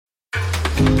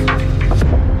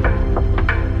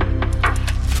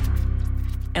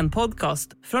en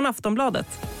podcast från Aftonbladet.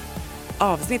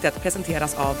 Avsnittet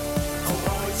presenteras av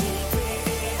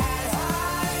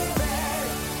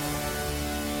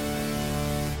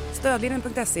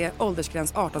Stödlinjen.se,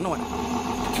 åldersgräns 18 år.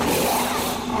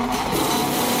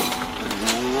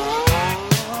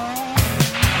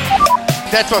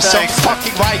 That was some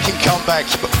fucking Viking comeback.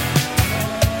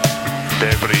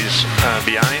 Debris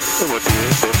behind.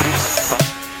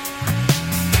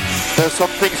 There's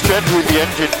something strange with the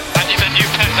engine. And you've a new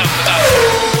pet after that.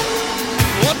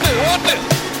 What the?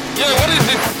 Yeah, what is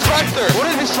this tractor? What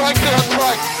is this tractor on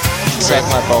track? Suck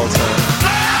my balls, man.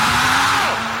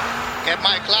 Get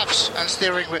my claps and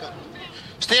steering wheel.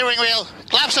 Steering wheel.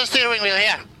 Claps and steering wheel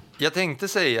here. Jag tänkte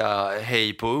säga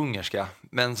hej på ungerska,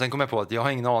 men sen kom jag på att jag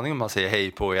har ingen aning om man säger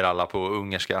hej på er alla på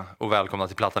ungerska och välkomna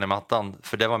till Plattan i mattan,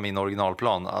 för det var min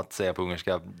originalplan att säga på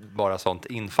ungerska, bara sånt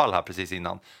infall här precis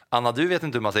innan. Anna, du vet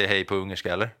inte hur man säger hej på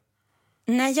ungerska, eller?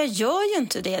 Nej, jag gör ju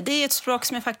inte det. Det är ett språk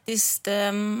som jag faktiskt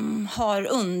har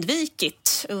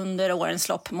undvikit under årens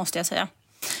lopp, måste jag säga.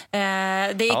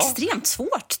 Det är extremt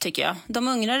svårt, tycker jag. De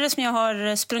ungrare som jag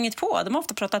har sprungit på, de har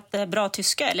ofta pratat bra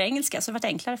tyska eller engelska, så det har varit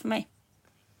enklare för mig.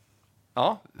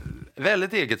 Ja,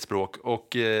 väldigt eget språk, och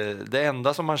det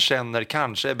enda som man känner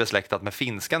kanske är besläktat med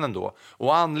finskan ändå.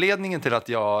 Och anledningen till att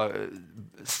jag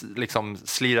liksom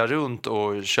slirar runt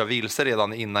och kör vilse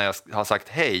redan innan jag har sagt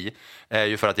hej är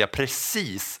ju för att jag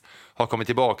precis har kommit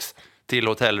tillbaks till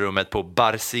hotellrummet på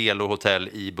Barcelo hotell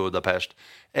i Budapest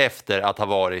efter att ha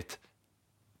varit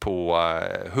på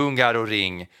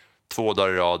Hungaroring 2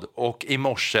 dagar i rad och i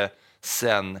morse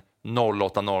sen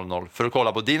 08.00 för att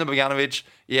kolla på Dino Beganovic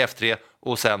i F3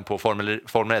 och sen på Formel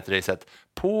 1-racet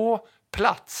på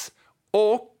plats.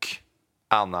 Och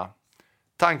Anna,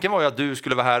 tanken var ju att du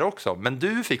skulle vara här också, men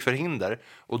du fick förhinder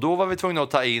och då var vi tvungna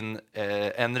att ta in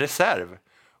en reserv.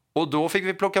 Och då fick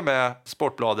vi plocka med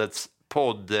Sportbladets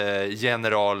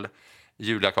poddgeneral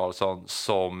Julia Karlsson,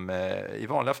 som i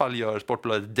vanliga fall gör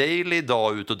Sportbladet Daily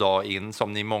dag ut och dag in,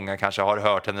 som ni många kanske har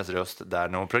hört hennes röst där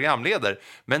när hon programleder.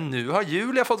 Men nu har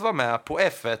Julia fått vara med på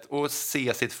F1 och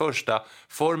se sitt första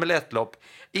Formel 1-lopp.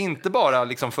 Inte bara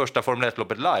liksom första Formel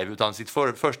 1-loppet live, utan sitt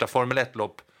första Formel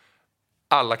 1-lopp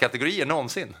alla kategorier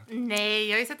någonsin. Nej,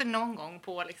 jag har ju sett det någon gång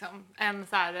på liksom en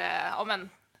så här,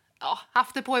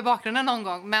 haft det på i bakgrunden någon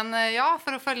gång. Men ja,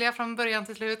 för att följa från början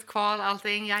till slut, kval,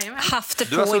 allting, jajamän. Haft det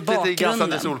du har på i suttit i gassande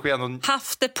bakgrunden. solsken och...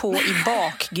 Haft det på i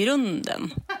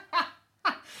bakgrunden.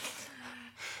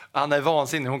 Anna är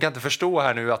vansinnig. Hon kan inte förstå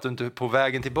här nu att du inte på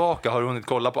vägen tillbaka har hunnit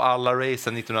kolla på alla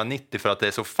racen 1990 för att det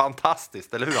är så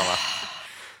fantastiskt, eller hur Anna?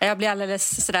 Jag blir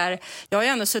alldeles sådär. Jag har ju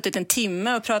ändå suttit en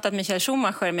timme och pratat med Kjell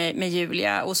Schumacher med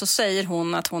Julia, och så säger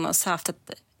hon att hon har haft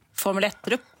ett Formel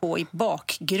 1-rupp på i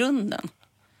bakgrunden.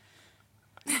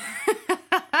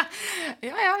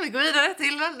 Ja, vi går vidare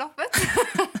till loppet.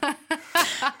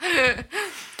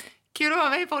 Kul att vara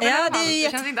med på det. Ja,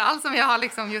 det känns inte alls som jag har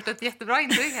liksom gjort ett jättebra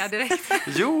intryck här direkt.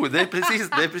 Jo, det är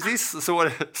precis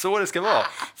så det ska vara.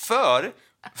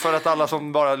 För att alla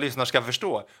som bara lyssnar ska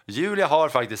förstå. Julia har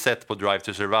faktiskt sett på Drive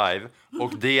to Survive,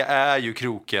 och det är ju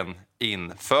kroken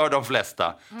in för de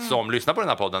flesta som lyssnar på den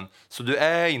här podden. Så du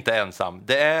är inte ensam.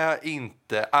 Det är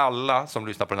inte alla som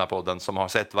lyssnar på den här podden som har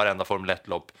sett varenda Formel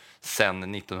 1-lopp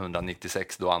sedan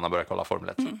 1996 då Anna började kolla Formel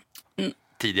 1.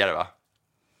 Tidigare, va?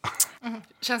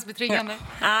 Känns betryggande.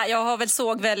 Ja, jag har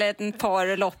såg väl ett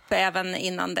par lopp även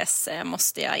innan dess,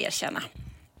 måste jag erkänna.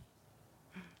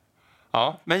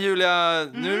 Ja, men Julia,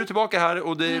 nu är du tillbaka här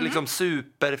och det är liksom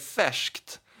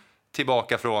superfärskt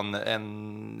tillbaka från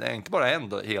inte bara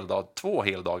en hel dag, 2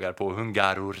 heldagar på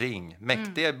Hungaroring.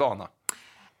 Mäktig bana.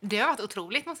 Det har varit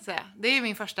otroligt, måste jag säga. Det är ju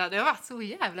min första. Det har varit så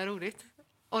jävla roligt.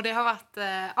 Och det har varit,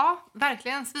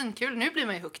 verkligen svinkul. Nu blir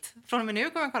man ju hooked. Från och med nu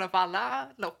kommer jag kolla på alla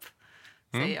lopp,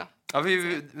 säger jag. Ja,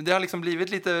 det har liksom blivit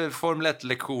lite Formel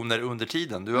 1-lektioner under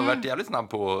tiden. Du har varit jävligt snabb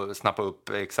på att snappa upp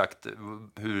exakt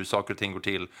hur saker och ting går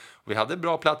till. Och vi hade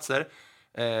bra platser,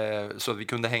 så att vi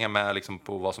kunde hänga med liksom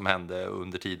på vad som hände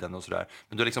under tiden och sådär.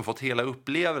 Men du har liksom fått hela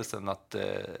upplevelsen att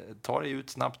ta dig ut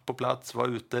snabbt på plats, vara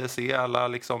ute, se alla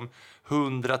liksom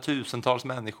 100,000-tals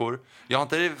människor. Jag har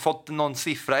inte fått någon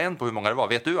siffra än på hur många det var.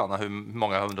 Vet du, Anna, hur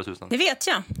många 100,000? Det vet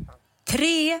jag.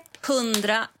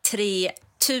 303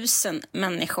 000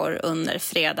 människor under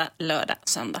fredag, lördag,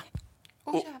 söndag.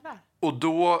 Och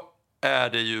då är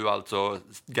det ju alltså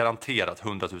garanterat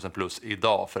 100 000 plus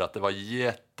idag, för att det var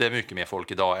jättemycket mer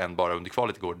folk idag än bara under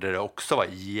kvalet igår, där det också var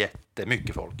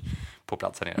jättemycket folk på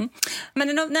platsen nere.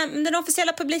 Men den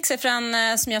officiella publiksiffran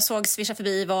som jag såg svischa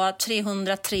förbi var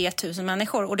 303 000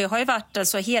 människor, och det har ju varit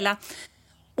alltså hela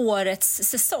årets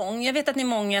säsong. Jag vet att ni är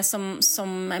många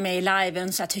som är med i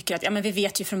liven så jag tycker att men vi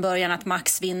vet ju från början att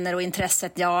Max vinner och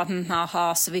intresset,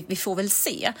 så vi får väl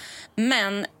se.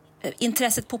 Men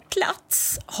intresset på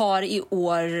plats har i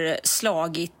år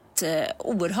slagit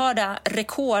oerhörda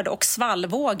rekord och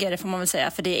svallvågor får man väl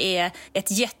säga, för det är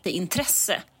ett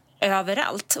jätteintresse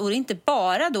överallt. Och det är inte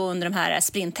bara då under de här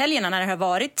sprinthelgerna när det har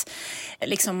varit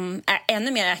liksom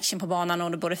ännu mer action på banan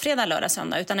under både fredag, lördag,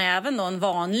 söndag, utan även då en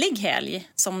vanlig helg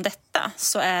som detta,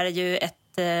 så är det ju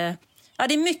det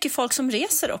är mycket folk som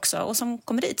reser också och som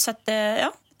kommer dit, så att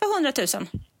ett par 100 000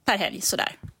 per helg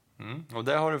sådär. Och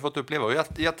det har du fått uppleva. Och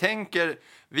jag tänker,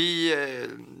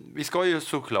 vi ska ju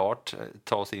såklart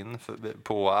ta oss in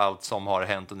på allt som har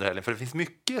hänt under helgen. För det finns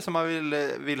mycket som man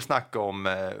vill snacka om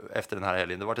efter den här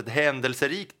helgen. Det har varit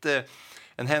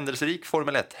en händelserik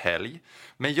Formel 1-helg.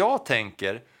 Men jag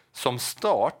tänker, som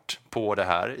start på det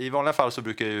här, i vanliga fall så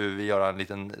brukar vi göra en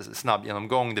liten snabb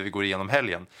genomgång där vi går igenom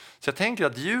helgen. Så jag tänker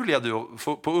att Julia, du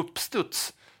på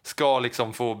uppstuds ska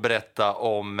liksom få berätta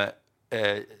om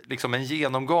liksom en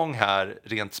genomgång här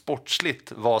rent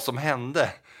sportsligt vad som hände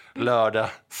lördag,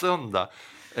 söndag.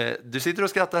 Du sitter och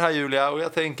skrattar här, Julia, och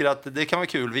jag tänker att det kan vara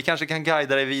kul. Vi kanske kan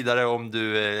guida dig vidare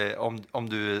om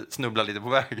du snubblar lite på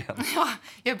vägen. Ja,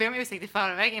 jag ber om ursäkt i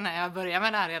förväg innan jag börjar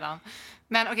med det här redan.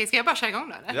 Men okej, ska jag bara köra igång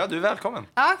då? Eller? Ja, du är välkommen.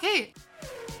 Ja, okej.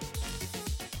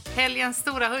 Helgens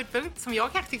stora höjdpunkt som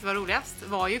jag kanske tyckte var roligast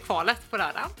var ju kvalet på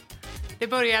lördag. Det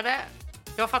började,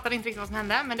 jag fattade inte riktigt vad som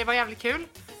hände, men det var jävligt kul.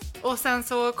 Och sen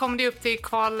så kom det upp till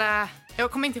kval.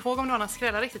 Jag kommer inte ihåg om det var några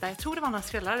skrällar riktigt där. Jag tror det var några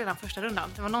skrällar redan första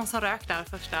rundan. Det var någon som rök där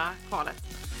första kvalet.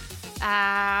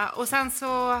 Och sen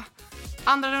så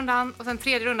andra rundan och sen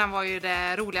tredje rundan var ju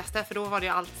det roligaste. För då var det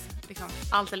ju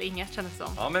allt eller inget, kändes det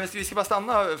som. Ja, men vi ska bara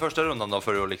stanna första rundan då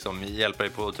för att liksom hjälpa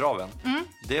dig på traven.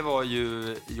 Det var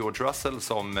ju George Russell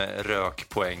som rök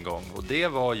på en gång. Och det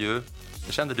var ju...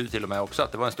 Det kände du till och med också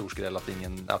att det var en stor skräll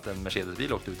att en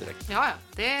Mercedes-bil åkte ut direkt. Ja,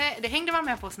 det hängde man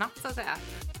med på snabbt så att säga.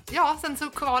 Ja, sen så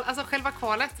själva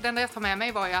kvalet, det enda jag tar med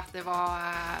mig var ju att det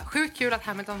var sjukt kul att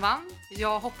Hamilton vann.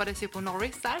 Jag hoppades ju på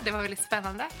Norris där, det var väldigt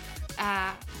spännande.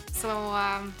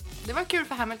 Det var kul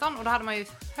för Hamilton och då hade man ju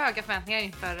höga förväntningar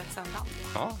inför söndagen.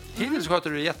 Ja, hittills sköter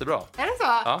du det jättebra. Är det så?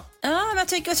 Ja, men jag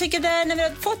tycker där, när vi har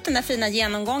fått den där fina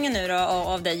genomgången nu då,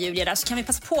 av dig, Julia, där, så kan vi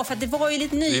passa på, för att det var ju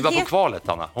lite nyhet. Vi var på kvalet,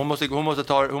 Anna. Hon måste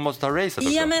ta racet också.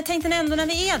 Ja, men jag tänkte ändå när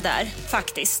vi är där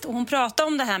faktiskt. Och hon pratade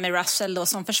om det här med Russell då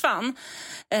som försvann.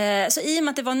 Så i och med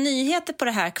att det var nyheter på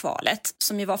det här kvalet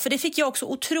som ju var, för det fick jag också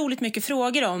otroligt mycket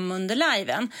frågor om under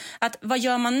liven, att vad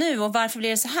gör man nu och varför blir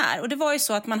det så här? Och det var ju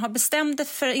så att man har bestämt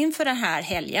inför den här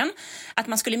helgen att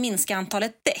man skulle minska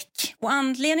antalet däck. Och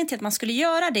anledningen till att man skulle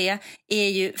göra det är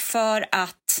ju för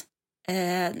att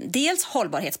dels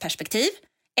hållbarhetsperspektiv,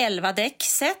 11 däck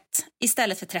sett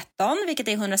istället för 13, vilket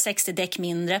är 160 däck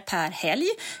mindre per helg,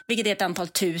 vilket är ett antal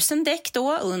 1000 däck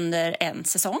då under en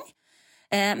säsong.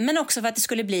 Men också för att det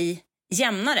skulle bli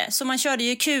jämnare. Så man körde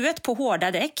ju Q1 på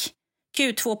hårda däck,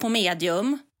 Q2 på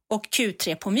medium och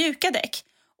Q3 på mjuka däck.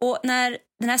 Och när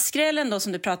den här skrällen då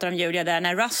som du pratar om, Julia, där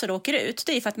när Russell åker ut,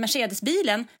 det är för att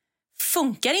Mercedes-bilen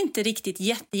funkar inte riktigt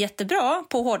jättebra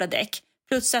på hårda däck.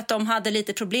 Plus att de hade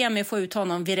lite problem med att få ut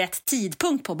honom vid rätt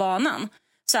tidpunkt på banan.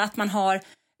 Så att man har,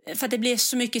 för att det blev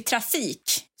så mycket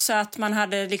trafik, så att man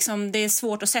hade liksom, det är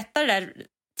svårt att sätta den där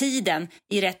tiden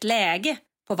i rätt läge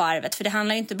på varvet. För det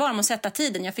handlar inte bara om att sätta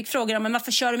tiden. Jag fick frågor om, men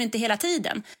varför kör de inte hela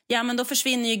tiden? Ja, men då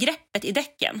försvinner ju greppet i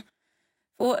däcken.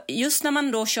 Och just när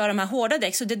man då kör de här hårda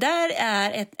däck, så det där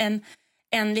är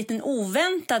en liten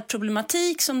oväntad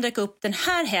problematik som dök upp den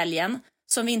här helgen,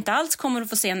 som vi inte alls kommer att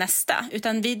få se nästa,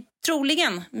 utan vi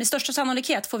troligen, med största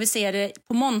sannolikhet, får vi se det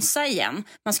på Monza igen.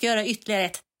 Man ska göra ytterligare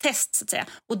ett test så att säga,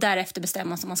 och därefter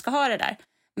bestämma om man ska ha det där.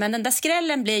 Men den där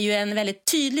skrällen blir ju en väldigt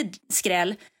tydlig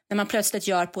skräll när man plötsligt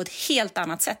gör på ett helt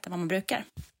annat sätt än vad man brukar.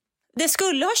 Det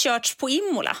skulle ha körts på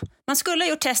Imola. Man skulle ha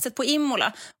gjort testet på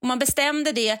Imola. Och man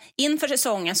bestämde det inför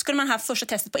säsongen. Skulle man ha första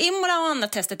testet på Imola och andra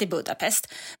testet i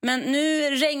Budapest. Men nu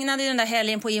regnade den där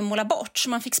helgen på Imola bort. Så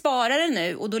man fick spara det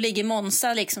nu. Och då ligger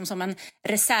Monza liksom som en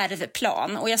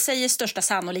reservplan. Och jag säger största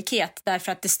sannolikhet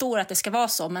därför att det står att det ska vara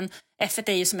så. Men F1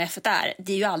 är ju som F1 är.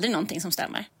 Det är ju aldrig någonting som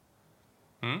stämmer.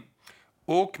 Mm.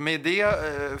 Och med det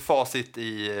facit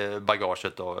i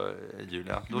bagaget då,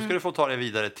 Julia. Då ska du få ta dig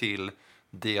vidare till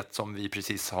det som vi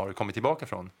precis har kommit tillbaka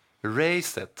från.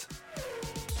 Racet.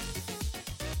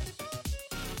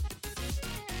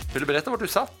 Vill du berätta vart du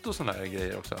satt och såna här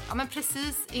grejer också? Ja, men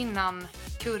precis innan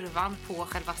kurvan på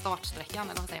själva startsträckan,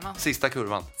 eller vad säger man? Sista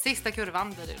kurvan. Sista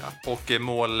kurvan blir det då. Och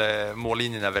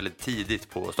mållinjen är väldigt tidigt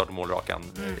på start- och målrakan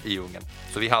i Ungern.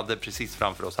 Så vi hade precis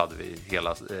framför oss hade vi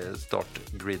hela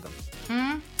startgriden.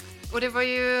 Och det var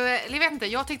ju, jag vet inte,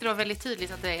 jag tyckte det var väldigt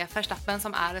tydligt att det är Verstappen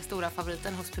som är den stora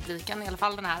favoriten hos publiken. I alla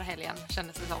fall den här helgen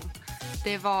kändes det som.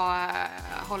 Det var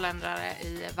holländare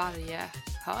i varje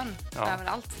hörn,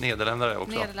 överallt. Nederländare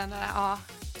också. Nederländare, ja.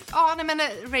 Ja, nej, men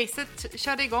racet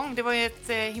körde igång. Det var ju ett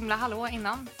himla hallå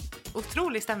innan.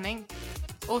 Otrolig stämning.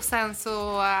 Och sen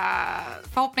så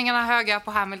förhoppningarna höga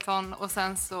på Hamilton och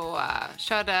sen så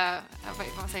körde,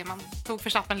 vad säger man, tog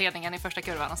Verstappen ledningen i första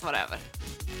kurvan och så var det över.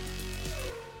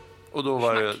 Och då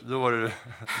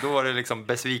var det liksom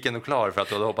besviken och klar för att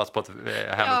du hade hoppats på att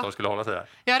Hamilton skulle hålla sig där.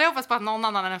 Jag hade hoppats på att någon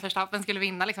annan än Verstappen skulle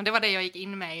vinna. Liksom. Det var det jag gick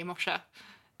in med i morse.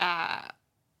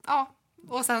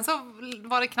 Och sen så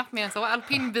var det knappt mer än så.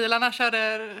 Alpinbilarna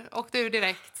åkte ur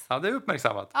direkt. Ja, det är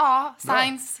uppmärksammat. Ja,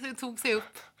 Sainz tog sig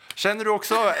upp. Känner du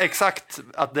också exakt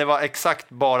att det var exakt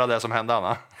bara det som hände,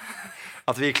 Anna?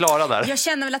 Att vi är klara där? Jag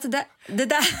känner väl att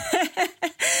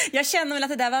jag känner väl att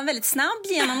det där var en väldigt snabb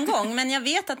genomgång. Men jag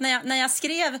vet att när jag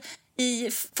skrev i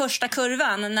första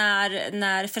kurvan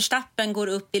när Verstappen går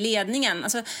upp i ledningen.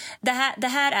 Alltså, det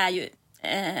här är ju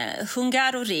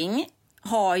Hungaroring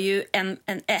har ju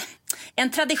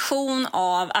en tradition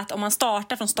av att om man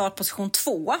startar från startposition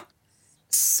 2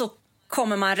 så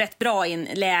kommer man rätt bra in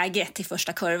läge till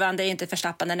första kurvan. Det är ju inte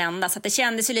Verstappen den enda. Så att det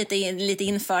kändes ju lite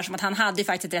inför som att han hade ju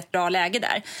faktiskt ett rätt bra läge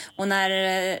där. Och när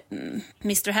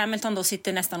Mr. Hamilton då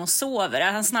sitter nästan och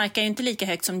sover. Han snarkar ju inte lika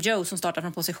högt som Joe som startar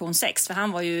från position 6. För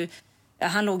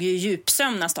han låg ju i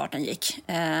djupsömn när starten gick.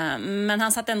 Men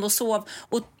han satt ändå och sov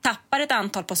och tappade ett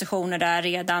antal positioner där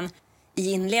redan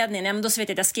i inledningen. Ja, men då så vet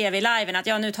jag att jag skrev i liven att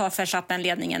nu tar Verstappen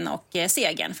ledningen och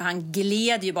segern. För han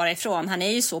gled ju bara ifrån. Han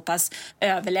är ju så pass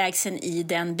överlägsen i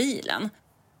den bilen.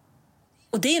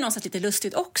 Och det är någonstans lite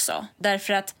lustigt också.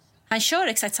 Därför att han kör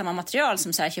exakt samma material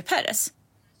som Sergio Perez.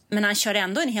 Men han kör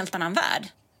ändå en helt annan värld.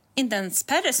 Inte ens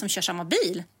Perez som kör samma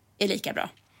bil är lika bra.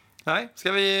 Nej,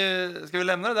 ska vi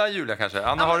lämna det där, Julia, kanske?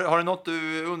 Anna, har du något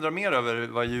du undrar mer över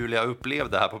vad Julia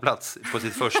upplevde här på plats på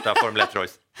sitt första Formel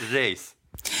 1-race?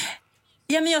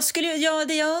 Ja, men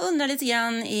det jag undrar lite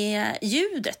grann är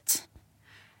ljudet,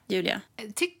 Julia.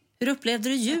 Hur upplevde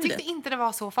du ljudet? Jag tyckte inte det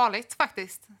var så farligt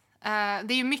faktiskt.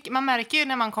 Det är ju mycket, man märker ju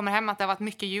när man kommer hem att det har varit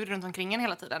mycket ljud runt omkring en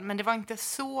hela tiden. Men det var inte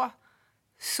så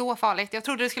farligt. Jag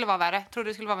trodde det skulle vara värre. Jag trodde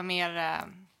det skulle vara mer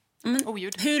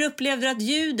oljud. Hur upplevde du att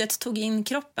ljudet tog in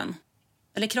kroppen?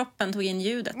 Eller kroppen tog in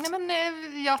ljudet? Nej,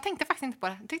 men jag tänkte faktiskt inte på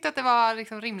det. Jag tyckte att det var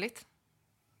liksom rimligt.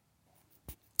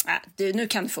 Nu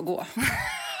kan du få gå.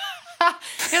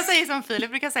 Jag säger som Filip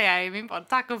brukar säga i min podd.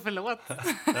 Tack och förlåt.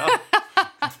 Ja.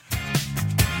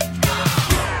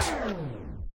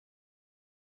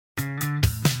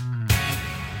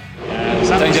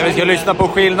 Jag tänkte att vi ska lyssna på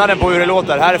skillnaden på hur det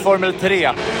låter. Här är Formel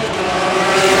 3.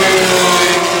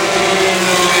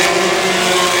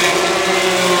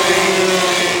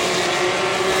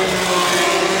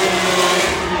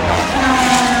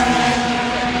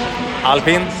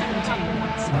 Alpin.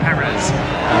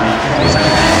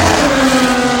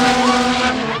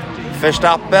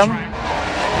 Verstappen.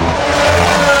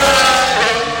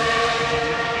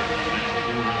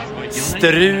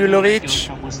 Strulovic.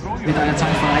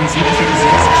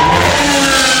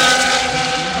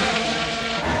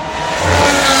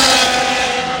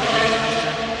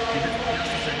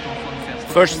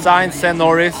 Först Sainz, sen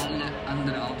Norris.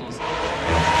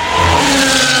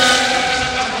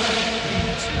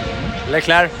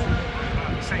 Leclerc.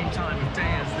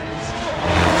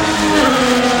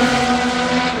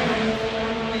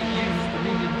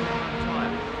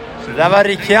 Det där var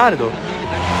Ricciardo.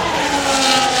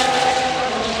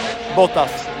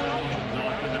 Bottas.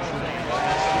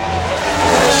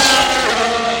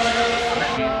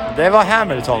 Det var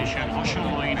Hamilton.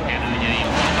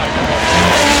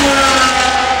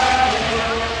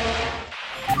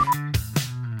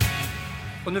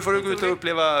 Och nu får du gå ut och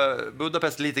uppleva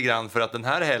Budapest lite grann, för att den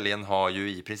här helgen har ju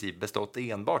i princip bestått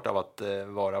enbart av att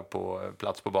vara på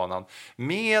plats på banan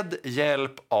med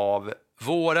hjälp av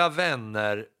våra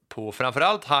vänner på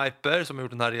framförallt Hyper som har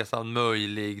gjort den här resan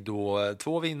möjlig, då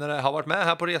 2 vinnare har varit med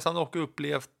här på resan och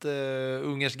upplevt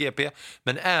Ungerns GP,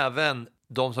 men även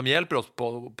de som hjälper oss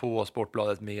på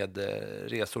Sportbladet med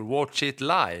resor Watch It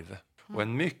Live och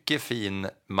en mycket fin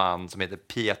man som heter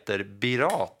Peter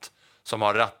Birat som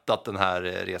har rattat den här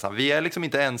resan. Vi är liksom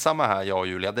inte ensamma här, jag och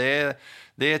Julia. Det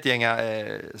är ett gäng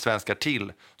svenskar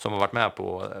till som har varit med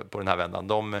på den här vändan.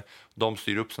 De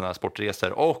styr upp sådana här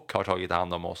sportresor och har tagit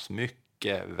hand om oss mycket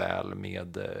mycket väl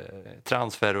med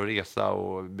transfer och resa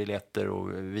och biljetter och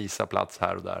visa plats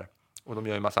här och där. Och de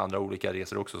gör ju en massa andra olika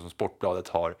resor också som Sportbladet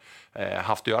har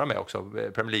haft att göra med också.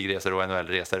 Premier League-resor och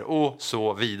NHL-resor och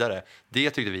så vidare. Det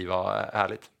tyckte vi var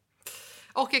härligt.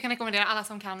 Och jag kan rekommendera alla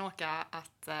som kan åka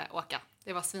att åka.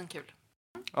 Det var svinkul.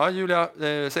 Ja, Julia,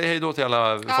 säg hej då till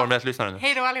alla Formel 1-lyssnare nu.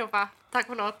 Hej då allihopa. Tack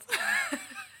för låt.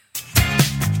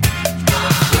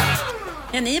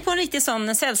 Ja, ni är på en riktig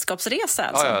sån sällskapsresa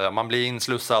alltså? Ja, man blir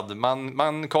inslussad.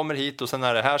 Man kommer hit och sen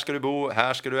är det här ska du bo,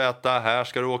 här ska du äta, här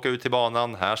ska du åka ut till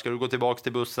banan, här ska du gå tillbaka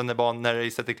till bussen när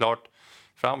racet är klart.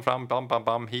 Fram,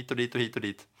 bam, hit och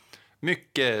dit.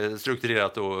 Mycket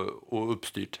strukturerat och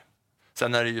uppstyrt.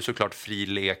 Sen är det ju såklart fri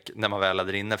lek när man väl är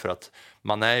där inne för att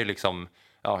man är ju liksom,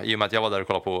 ja, i och med att jag var där och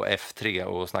kollade på F3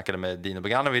 och snackade med Dino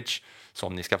Beganovic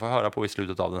som ni ska få höra på i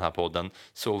slutet av den här podden,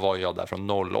 så var jag där från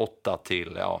 08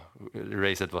 till,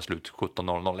 racet var slut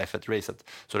 17.00, F1-racet.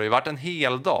 Så det har ju varit en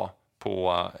hel dag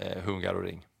på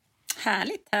Hungaroring.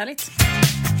 Härligt.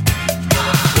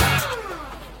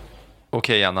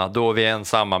 Okej, Anna, då är vi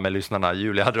ensamma med lyssnarna.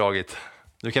 Julia har dragit.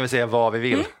 Nu kan vi säga vad vi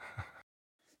vill.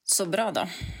 Så bra då.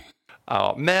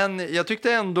 Ja, men jag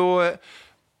tyckte ändå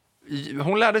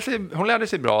hon lärde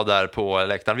sig bra där på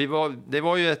läktaren. Det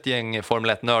var ju ett gäng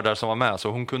Formel 1-nördar som var med, så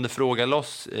hon kunde fråga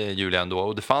loss Julia ändå.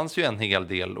 Och det fanns ju en hel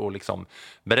del att liksom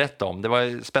berätta om. Det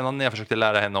var spännande när jag försökte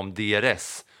lära henne om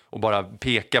DRS och bara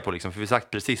peka på, liksom, för vi sagt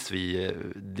precis vid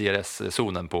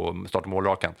DRS-zonen på start- och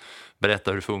målrakan.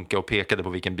 Berätta hur det funkar och pekade på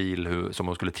vilken bil som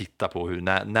hon skulle titta på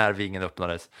när vingen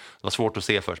öppnades. Det var svårt att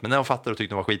se först, men när hon fattade och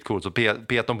tyckte det var skitcoolt så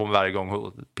petade hon på mig varje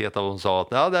gång. Petade och hon sa att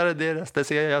ja, där är DRS, det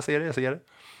ser jag ser det.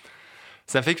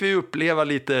 Sen fick vi uppleva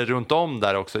lite runt om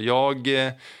där också. I och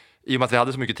med att vi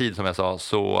hade så mycket tid som jag sa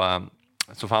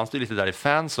så fanns det lite där i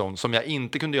fanzone som jag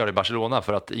inte kunde göra i Barcelona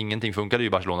för att ingenting funkade i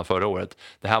Barcelona förra året.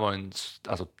 Det här var en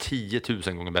 10 000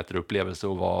 gånger bättre upplevelse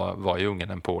att vara i Ungern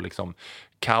än på liksom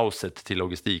kaoset till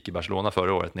logistik i Barcelona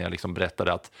förra året när jag liksom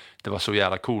berättade att det var så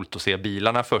jävla coolt att se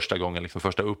bilarna första gången, liksom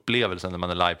första upplevelsen när man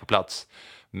är live på plats.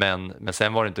 Men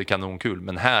sen var det inte kanonkul.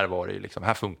 Men här var det liksom,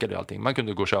 här funkade allting. Man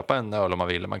kunde gå och köpa en öl om man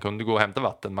ville. Man kunde gå och hämta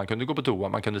vatten. Man kunde gå på toa.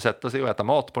 Man kunde sätta sig och äta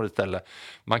mat på ett ställe.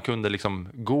 Man kunde liksom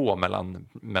gå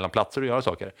mellan platser och göra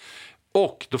saker.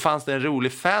 Och då fanns det en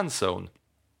rolig fanzone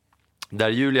där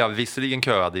Julia visserligen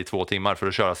köade i 2 timmar för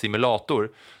att köra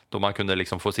simulator. Då man kunde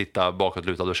liksom få sitta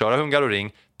bakåtlutad och köra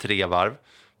Hungaroring 3 varv.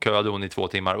 Köade hon i 2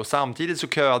 timmar. Och samtidigt så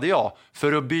köade jag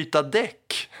för att byta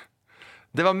däck.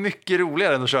 Det var mycket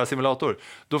roligare än att köra simulator.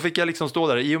 Då fick jag liksom stå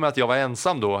där, i och med att jag var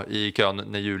ensam då i kön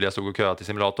när Julia stod och köade till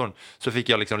simulatorn, så fick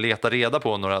jag liksom leta reda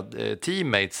på några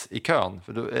teammates i kön.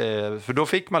 För då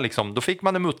fick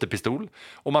man en mutterpistol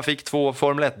och man fick 2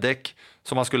 Formel 1-däck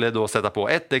som man skulle då sätta på.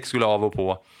 Ett däck skulle av och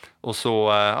på. Och så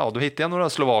då hittade jag några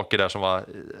slovaker där som var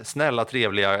snälla,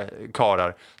 trevliga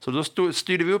karar. Så då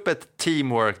styrde vi upp ett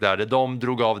teamwork där de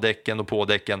drog av däcken och på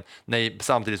däcken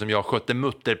samtidigt som jag skötte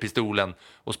mutterpistolen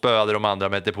och spöade de andra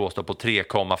med ett depåstopp på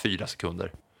 3,4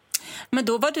 sekunder. Men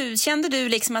då kände du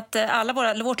liksom att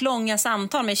vårt långa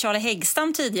samtal med Charlie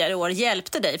Häggstam tidigare i år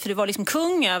hjälpte dig? För du var liksom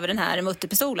kung över den här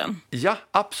mutterpistolen. Ja,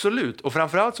 absolut. Och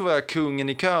framförallt så var jag kungen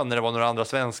i kön när det var några andra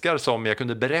svenskar som jag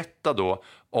kunde berätta då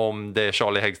om det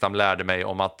Charlie Häggstam lärde mig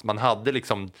om att man hade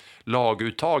liksom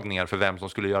laguttagningar för vem som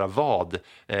skulle göra vad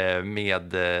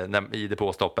i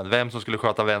depåstoppen. Vem som skulle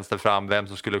sköta vänster fram, vem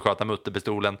som skulle sköta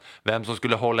mutterpistolen, vem som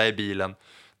skulle hålla i bilen.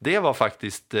 Det var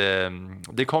faktiskt,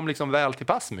 det kom liksom väl till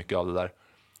pass mycket av det där.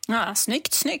 Ja,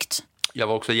 snyggt. Jag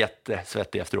var också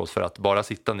jättesvettig efteråt för att bara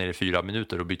sitta ner i 4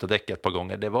 minuter och byta däck ett par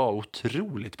gånger. Det var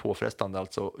otroligt påfrestande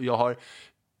alltså. Jag har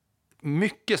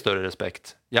mycket större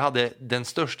respekt. Jag hade den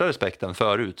största respekten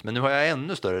förut, men nu har jag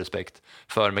ännu större respekt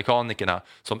för mekanikerna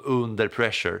som under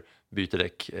pressure byter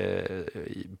däck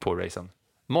på racen.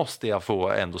 Måste jag få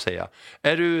ändå säga.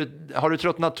 Har du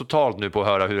tröttnat totalt nu på att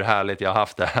höra hur härligt jag har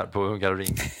haft det här på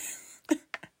Hungaroring?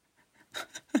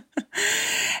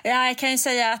 Ja, jag kan ju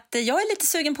säga att jag är lite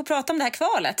sugen på att prata om det här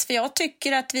kvalet. För jag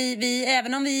tycker att vi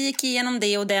även om vi gick igenom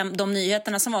det och de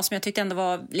nyheterna som jag tyckte ändå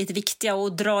var lite viktiga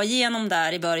att dra igenom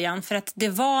där i början. För att det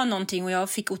var någonting och jag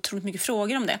fick otroligt mycket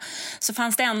frågor om det. Så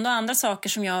fanns det ändå andra saker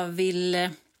som jag vill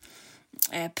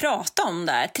prata om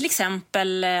där. Till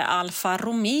exempel Alfa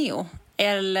Romeo.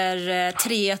 Eller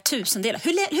 3000-delar.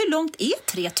 Hur långt är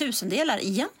 3000-delar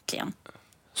egentligen?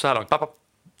 Så här långt, pappa.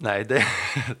 Nej,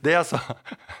 det är alltså...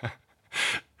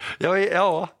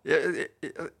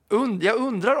 Jag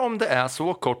undrar om det är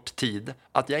så kort tid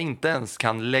att jag inte ens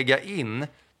kan lägga in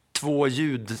 2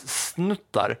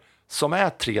 ljudsnuttar som är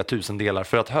 3000 delar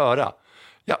för att höra.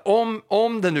 Ja,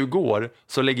 om det nu går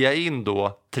så lägger jag in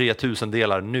då 3000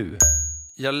 delar nu.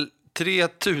 3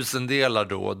 tusendelar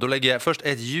då lägger jag först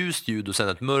ett ljust ljud och sen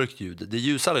ett mörkt ljud. Det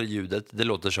ljusa ljudet, det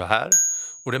låter så här.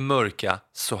 Och det mörka,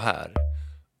 så här.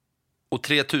 Och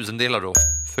 3 tusendelar då.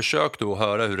 Försök då att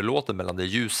höra hur det låter mellan det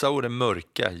ljusa och det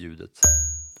mörka ljudet.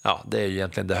 Ja, det är ju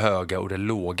egentligen det höga och det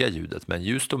låga ljudet. Men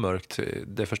ljust och mörkt,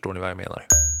 det förstår ni vad jag menar.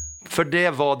 För det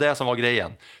var det som var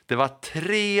grejen. Det var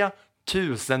 3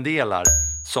 tusendelar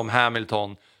som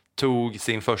Hamilton tog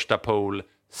sin första pole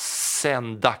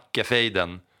sen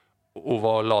Dackefejden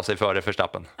och la sig före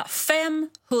Verstappen.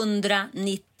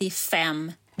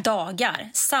 595 dagar.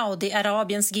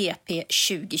 Saudiarabiens GP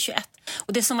 2021.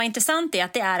 Och det som var intressant är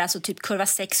att det är alltså typ kurva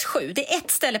 6-7. Det är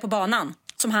ett ställe på banan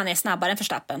som han är snabbare än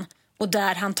Verstappen. Och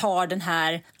där han tar den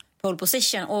här pole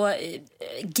position. Och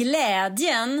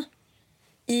glädjen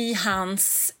i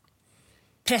hans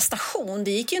prestation,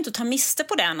 det gick ju inte att ta miste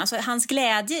på den. Alltså hans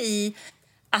glädje i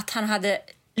att han hade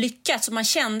lyckats. Och man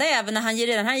kände även när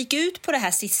han gick ut på det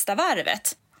här sista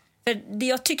varvet. För det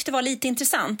jag tyckte var lite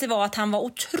intressant, det var att han var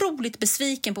otroligt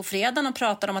besviken på fredagen och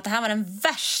pratade om att det här var den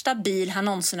värsta bil han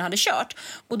någonsin hade kört.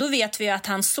 Och då vet vi att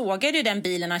han sågade ju den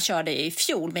bilen han körde i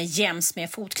fjol med jäms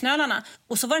med fotknölarna.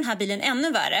 Och så var den här bilen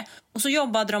ännu värre. Och så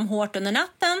jobbade de hårt under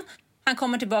natten. Han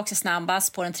kommer tillbaka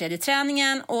snabbast på den 3:e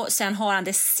träningen och sen har han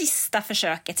det sista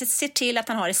försöket. Ser till att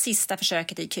han har det sista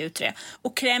försöket i Q3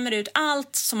 och krämer ut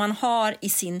allt som han har i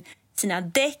sina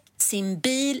däck, sin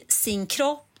bil, sin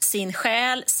kropp, sin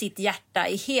själ, sitt hjärta,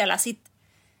 i hela sitt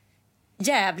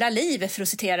jävla liv, för att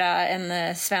citera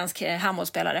en svensk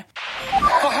handbollsspelare.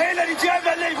 För hela ditt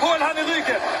jävla liv, håll han i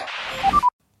ryggen!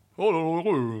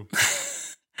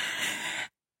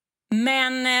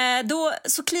 Men då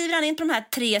så kliver han in på de här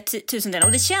 3 tusendelarna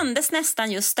och det kändes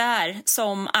nästan just där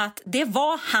som att det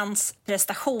var hans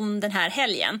prestation den här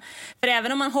helgen. För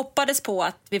även om man hoppades på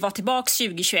att vi var tillbaka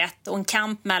 2021 och en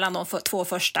kamp mellan de två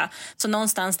första, så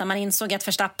någonstans när man insåg att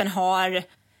Verstappen har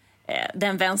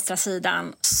den vänstra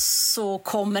sidan, så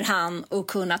kommer han att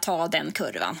kunna ta den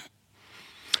kurvan.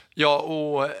 Ja,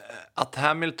 och att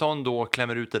Hamilton då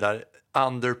klämmer ut det där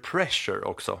under pressure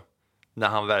också, när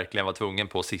han verkligen var tvungen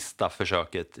på sista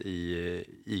försöket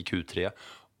i Q3.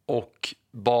 Och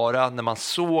bara när man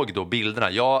såg då bilderna,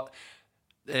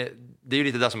 det är ju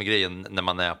lite det som är grejen när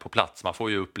man är på plats. Man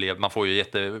får ju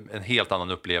en helt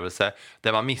annan upplevelse.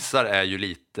 Det man missar är ju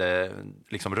lite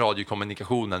liksom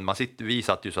radiokommunikationen. Vi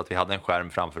satt ju så att vi hade en skärm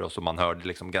framför oss och man hörde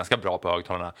liksom ganska bra på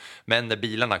högtalarna. Men när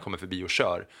bilarna kommer förbi och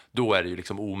kör, då är det ju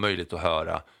liksom omöjligt att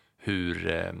höra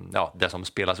det som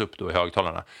spelas upp då i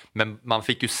högtalarna. Men man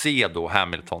fick ju se då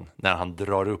Hamilton när han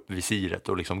drar upp visiret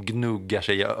och liksom gnuggar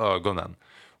sig i ögonen.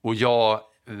 Och jag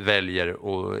väljer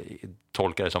att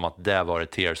tolka det som att det var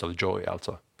ett tears of joy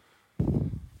alltså.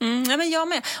 Ja, men jag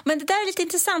med. Men det där är lite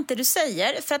intressant det du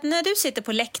säger. För att när du sitter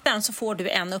på läktaren så får du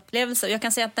en upplevelse. Och jag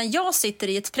kan säga att när jag sitter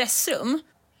i ett pressrum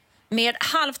med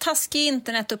halvtaskig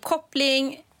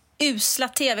internetuppkoppling, usla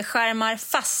tv-skärmar,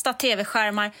 fasta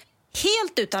tv-skärmar,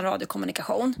 helt utan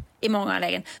radiokommunikation i många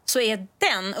lägen, så är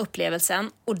den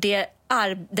upplevelsen och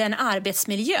den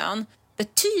arbetsmiljön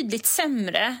betydligt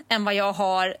sämre än vad jag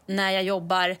har när jag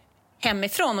jobbar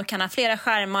hemifrån och kan ha flera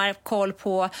skärmar, koll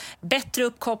på bättre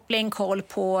uppkoppling, koll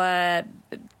på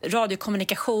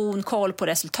radiokommunikation, koll på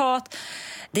resultat.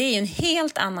 Det är ju en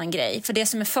helt annan grej. För det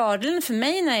som är fördelen för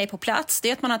mig när jag är på plats, det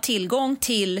är att man har tillgång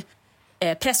till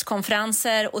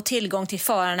presskonferenser och tillgång till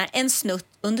förarna en snutt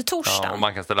under torsdagen. Ja, och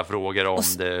man kan ställa frågor om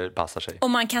det passar sig. Och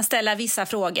man kan ställa vissa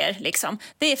frågor liksom.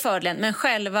 Det är fördelen. Men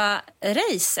själva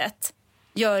racet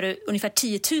gör du ungefär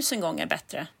 10 000 gånger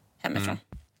bättre hemifrån.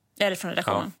 Eller från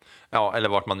redaktionen. Ja, eller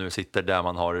vart man nu sitter där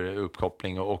man har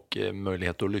uppkoppling och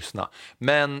möjlighet att lyssna.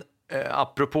 Men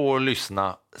apropå att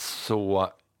lyssna, så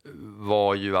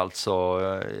var ju alltså,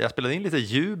 jag spelade in lite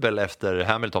jubel efter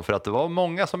Hamilton, för att det var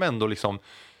många som ändå liksom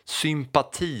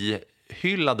sympati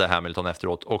hyllade Hamilton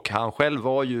efteråt, och han själv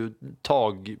var ju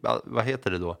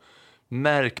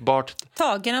märkbart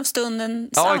tagen av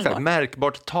stundens allvar. Exakt,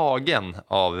 märkbart tagen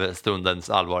av stundens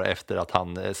allvar efter att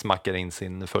han smackar in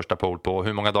sin första pole på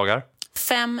hur många dagar?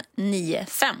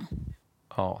 595.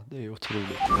 Ja, det är ju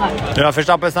otroligt. Nu har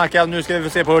Verstappen snackat, nu ska vi få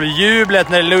se på jublet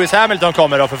när Lewis Hamilton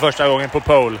kommer då för första gången på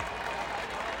pole.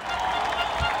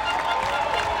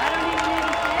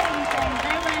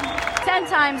 10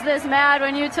 times this mad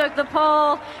when you took the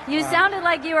pole. You sounded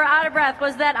like you were out of breath.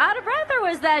 Was that out of breath or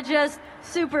was that just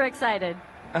super excited?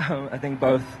 I think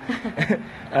both.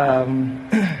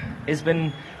 It's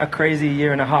been a crazy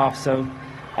year and a half, so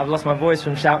I've lost my voice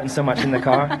from shouting so much in the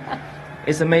car.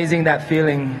 It's amazing, that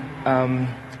feeling.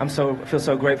 Feel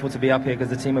so grateful to be up here because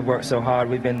the team have worked so hard.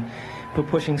 We've been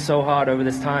pushing so hard over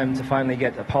this time to finally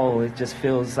get a pole. It just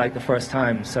feels like the first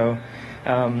time. So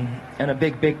And a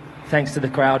big thanks to the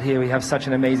crowd here. We have such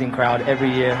an amazing crowd every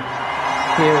year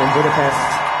here in Budapest.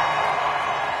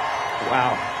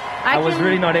 Wow. I was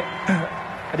really not...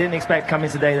 I didn't expect coming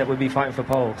today that we'd be fighting for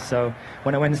pole. So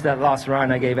when I went into that last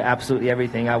run, I gave it absolutely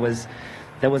everything.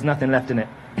 There was nothing left in it.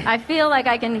 I feel like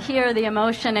I can hear the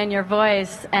emotion in your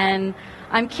voice, and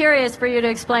I'm curious for you to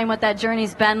explain what that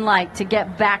journey's been like to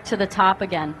get back to the top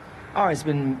again. Oh, it's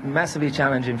been massively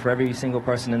challenging for every single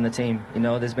person in the team. You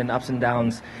know, there's been ups and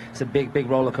downs. It's a big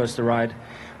roller coaster ride.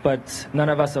 But none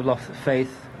of us have lost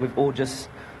faith. We've all just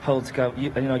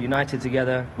united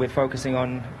together. We're focusing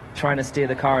on trying to steer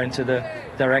the car into the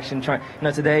direction.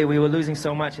 Today we were losing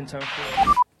so much in terms of...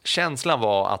 Känslan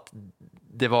var att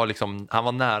det var liksom, han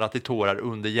var nära till tårar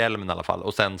under hjälmen i alla fall.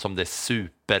 Och sen som det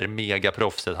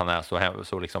super-mega-proffset han är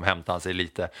så liksom hämtade han sig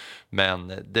lite.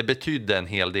 Men det betydde en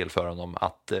hel del för honom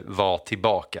att vara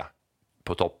tillbaka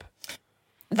på topp.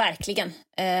 Verkligen.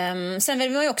 Sen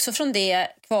vill man ju också från det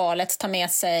kvalet ta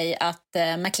med sig att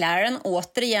McLaren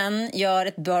återigen gör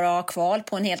ett bra kval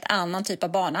på en helt annan typ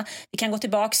av bana. Vi kan gå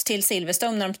tillbaks till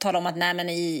Silverstone när de talar om att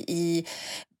i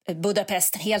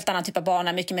Budapest, helt annan typ av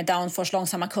bana, mycket med downforce,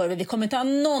 långsamma kurvor. Vi kommer inte ha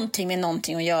någonting med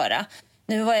någonting att göra.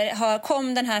 Nu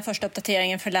kom den här första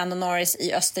uppdateringen för Lando Norris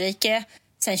i Österrike.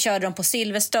 Sen körde de på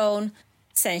Silverstone.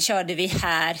 Sen körde vi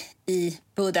här i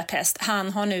Budapest.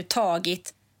 Han har nu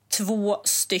tagit 2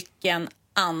 stycken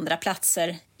andra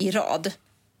platser i rad.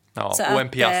 Ja, så och en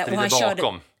Piastri där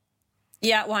bakom.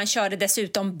 Och han körde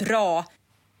dessutom bra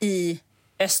i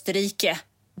Österrike,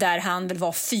 där han väl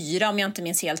var 4 om jag inte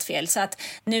minns helt fel. Så att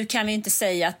nu kan vi inte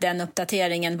säga att den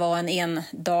uppdateringen var en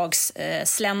endags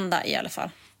slända i alla fall.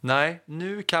 Nej,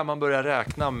 nu kan man börja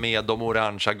räkna med de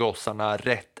orangea gossarna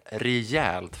rätt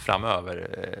rejält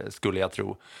framöver, skulle jag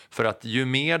tro. För att ju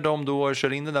mer de då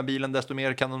kör in den där bilen, desto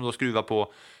mer kan de då skruva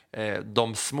på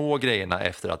de små grejerna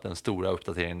efter att den stora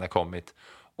uppdateringen har kommit.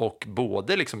 Och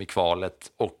både liksom i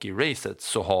kvalet och i racet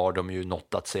så har de ju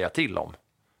något att säga till om.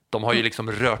 De har ju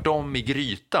liksom rört om i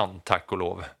grytan, tack och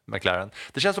lov, McLaren.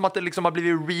 Det känns som att det liksom har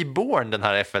blivit reborn den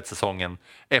här F1-säsongen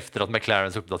efter att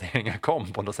McLarens uppdateringar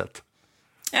kom på något sätt.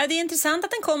 Ja, det är intressant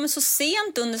att den kommer så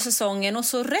sent under säsongen och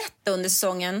så rätt under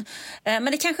säsongen. Men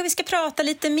det kanske vi ska prata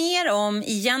lite mer om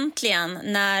egentligen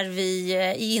när vi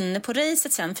är inne på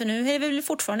racet sen. För nu är vi väl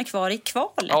fortfarande kvar i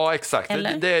kvalet. Ja, exakt.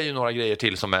 Eller? Det är ju några grejer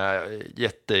till som är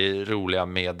jätteroliga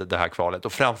med det här kvalet.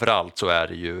 Och framförallt så är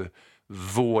det ju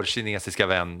vår kinesiska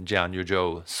vän Jian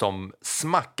Yuzhou som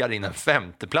smackar in en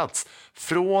 5:e plats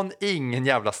från ingen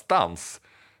jävla stans.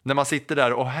 När man sitter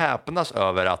där och häpnas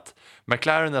över att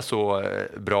McLaren är så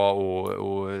bra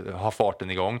och har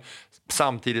farten igång,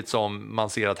 samtidigt som man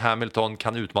ser att Hamilton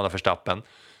kan utmana Verstappen.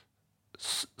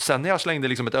 Sen när jag slängde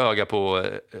liksom ett öga på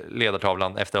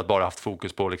ledartavlan efter att bara haft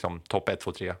fokus på liksom topp 1,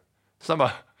 2, 3, sen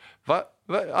bara,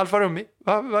 Alfa Romeo,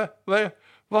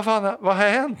 vad fan, vad har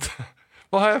hänt?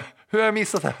 Hur har jag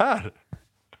missat det här?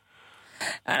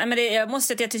 Ja, men jag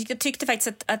måste säga att jag tyckte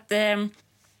faktiskt att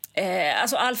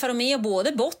alltså Alfa Romeo,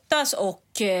 både Bottas och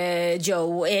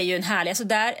Joe är ju en härlig,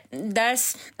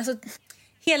 alltså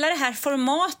hela det här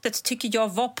formatet tycker jag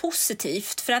var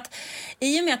positivt, för att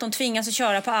i och med att de tvingas att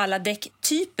köra på alla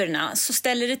däcktyperna så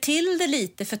ställer det till det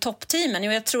lite för toppteamen.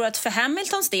 Och jag tror att för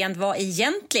Hamiltons del var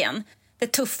egentligen det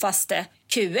tuffaste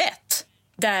Q1,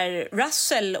 där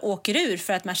Russell åker ur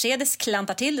för att Mercedes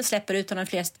klantar till och släpper ut honom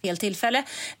fel tillfälle.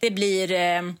 Det blir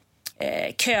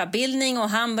köbildning och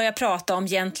han börjar prata om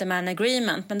gentleman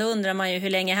agreement. Men då undrar man ju hur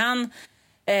länge han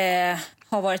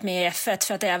har varit med i F1.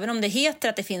 För att även om det heter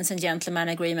att det finns en gentleman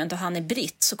agreement och han är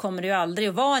britt, så kommer det ju aldrig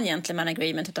att vara en gentleman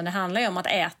agreement, utan det handlar ju om att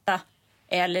äta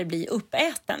eller bli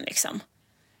uppäten liksom.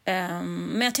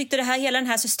 Men jag tyckte hela det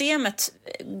här systemet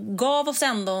gav oss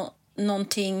ändå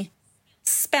någonting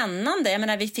spännande. Jag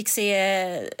menar, vi fick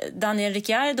se Daniel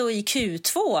Ricciardo i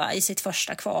Q2 i sitt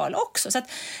första kval också. Så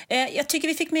att, jag tycker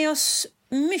vi fick med oss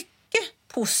mycket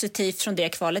positivt från det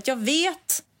kvalet. Jag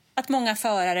vet att många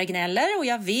förare gnäller och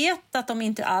jag vet att de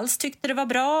inte alls tyckte det var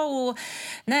bra.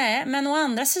 Men å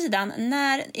andra sidan,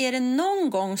 när är det någon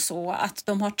gång så att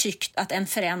de har tyckt att en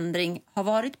förändring har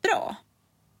varit bra?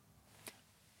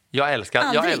 Jag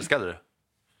älskade det.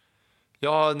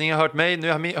 Ja, ni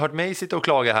har hört mig sitta och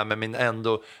klaga här med min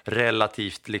ändå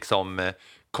relativt liksom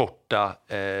korta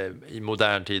i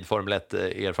modern tid Formel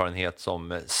 1-erfarenhet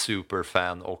som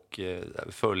superfan och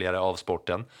följare av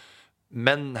sporten.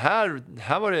 Men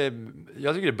här var det,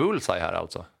 jag tycker det är bullseye här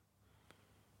alltså.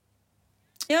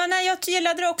 Ja, nej, jag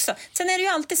gillade det också. Sen är det ju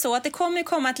alltid så att det kommer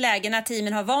komma ett läge när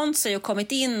teamen har vant sig och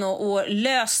kommit in och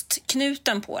löst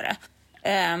knuten på det.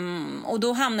 Och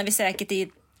då hamnar vi säkert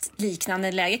i ett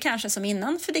liknande läge kanske som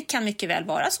innan, för det kan mycket väl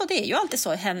vara så. Det är ju alltid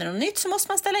så, händer något nytt så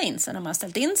måste man ställa in sig. När man har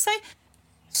ställt in sig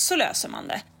så löser man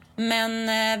det. Men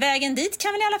vägen dit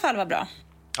kan väl i alla fall vara bra.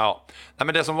 Ja, nej,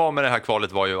 men det som var med det här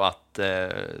kvalet var ju att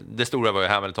det stora var ju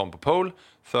Hamilton på pole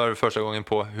för första gången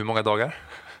på hur många dagar?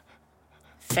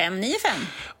 5-9-5.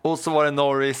 Och så var det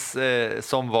Norris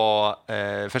som var,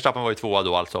 Verstappen var ju tvåa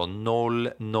då, alltså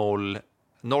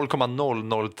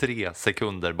 0,003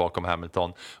 sekunder bakom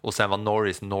Hamilton. Och sen var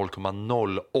Norris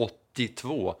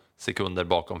 0,082 sekunder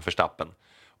bakom Verstappen.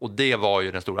 Och det var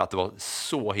ju den stora, att det var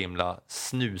så himla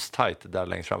snustajt där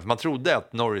längst fram. För man trodde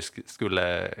att Norris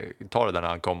skulle ta det där när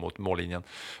han kom mot mållinjen.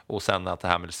 Och sen att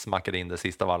Hamilton smackade in det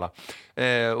sista av alla.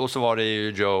 Och så var det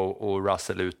ju Joe och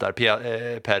Russell ut där.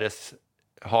 Perez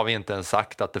har vi inte ens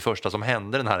sagt att det första som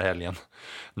hände den här helgen,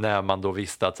 när man då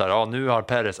visste att så här, ja, nu har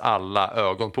Perez alla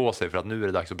ögon på sig för att nu är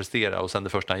det dags att prestera, och sen det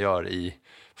första han gör i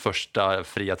första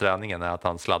fria träningen är att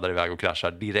han sladdar iväg och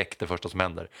kraschar direkt, det första som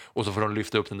händer. Och så får de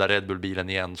lyfta upp den där Red Bull-bilen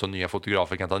igen så nya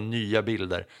fotografer kan ta nya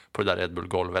bilder på det där Red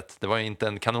Bull-golvet. Det var ju inte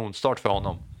en kanonstart för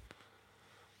honom.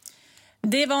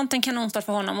 Det var inte en kanonstart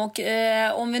för honom, och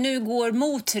om vi nu går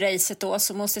mot racet då,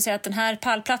 så måste jag säga att den här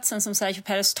pallplatsen som Sergio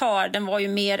Perez tar, den var ju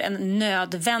mer än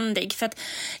nödvändig. För att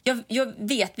jag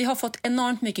vet, vi har fått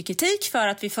enormt mycket kritik för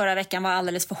att vi förra veckan var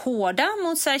alldeles för hårda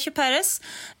mot Sergio Perez.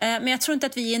 Men jag tror inte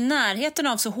att vi är i närheten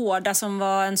av så hårda som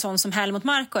var en sån som Helmut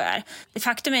Marko är. Det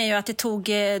faktum är ju att det tog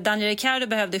Daniel Ricciardo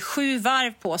behövde 7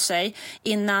 varv på sig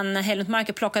innan Helmut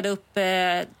Marko plockade upp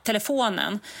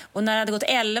telefonen. Och när det hade gått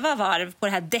 11 varv på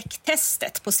det här däcktestet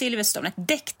på Silverstone, ett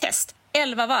däcktest,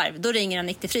 11 varv, då ringer han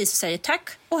Nick de Vries och säger tack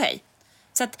och hej.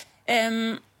 Så att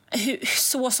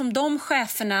så som de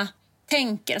cheferna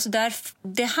tänker, alltså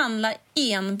det handlar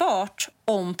enbart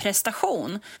om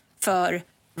prestation för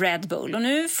Red Bull. Och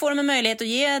nu får de en möjlighet att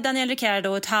ge Daniel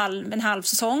Ricciardo en halv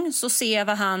säsong, så se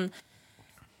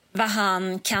vad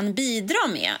han kan bidra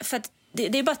med. För att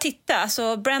det är bara att titta,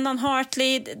 alltså Brendan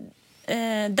Hartley,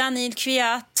 Daniel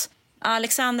Kvyat,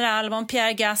 Alexander Albon,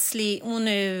 Pierre Gasly och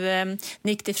nu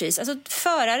Nick de Vries. Alltså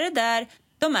förare där,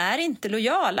 de är inte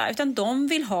lojala utan de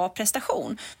vill ha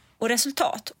prestation och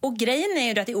resultat. Och grejen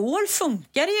är ju att i år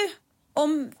funkar det ju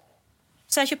om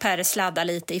Sergio Perez sladdar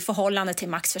lite i förhållande till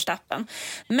Max Verstappen.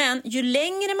 Men ju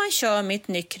längre man kör med ett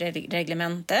nytt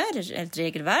reglemente, ett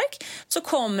regelverk, så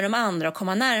kommer de andra att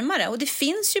komma närmare. Och det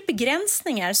finns ju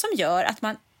begränsningar som gör att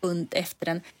man efter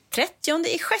den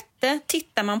 30/6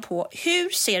 tittar man på hur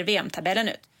ser VM-tabellen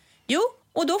ut. Jo,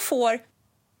 och då får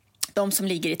de som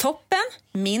ligger i toppen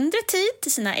mindre tid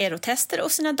till sina aerotester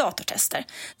och sina datortester.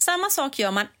 Samma sak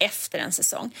gör man efter en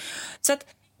säsong. Så att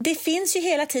det finns ju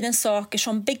hela tiden saker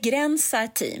som begränsar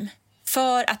team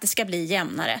för att det ska bli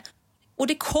jämnare. Och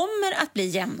det kommer att bli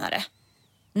jämnare.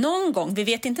 Någon gång, vi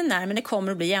vet inte när, men det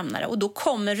kommer att bli jämnare. Och då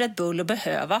kommer Red Bull att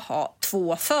behöva ha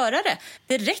 2 förare.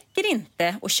 Det räcker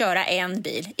inte att köra en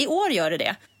bil. I år gör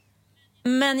det.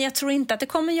 Men jag tror inte att det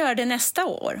kommer göra det nästa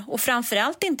år. Och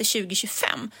framförallt inte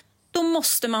 2025. Då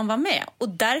måste man vara med. Och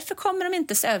därför kommer de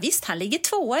inte säga, visst han ligger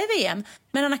 2 i VM.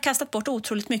 Men han har kastat bort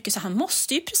otroligt mycket så han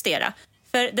måste ju prestera.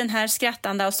 För den här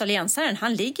skrattande australiensaren,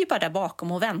 han ligger ju bara där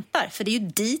bakom och väntar. För det är ju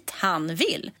dit han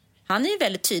vill. Han är ju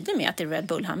väldigt tydlig med att det är Red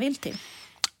Bull han vill till.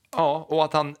 Ja, och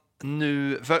att han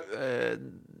nu... För,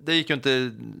 det gick ju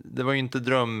inte... Det var ju inte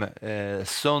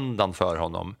söndagen för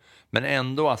honom. Men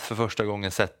ändå att för första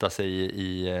gången sätta sig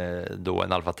i då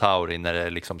en Alfa Tauri när det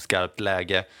är liksom skarpt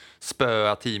läge.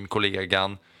 Spöa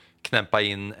teamkollegan. Knäppa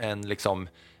in en liksom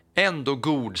ändå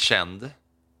godkänd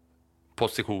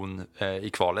position i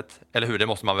kvalet. Eller hur? Det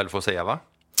måste man väl få säga, va?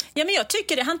 Ja, men jag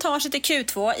tycker det. Han tar sig till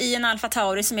Q2 i en Alfa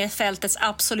Tauri som är fältets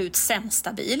absolut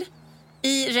sämsta bil.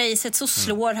 I racet så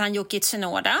slår han Yuki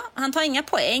Tsunoda. Han tar inga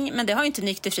poäng, men det har ju inte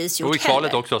Nick de Vries gjort heller. Och i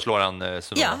kvalet också slår han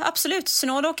Tsunoda. Ja, absolut.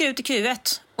 Tsunoda åker ut i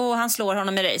Q1 och han slår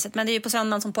honom i racet. Men det är ju på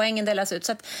söndagen som poängen delas ut.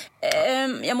 Så att,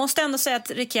 jag måste ändå säga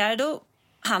att Ricciardo,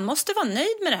 han måste vara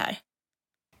nöjd med det här.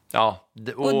 Ja,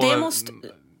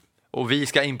 och vi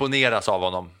ska imponeras av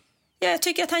honom. Ja, jag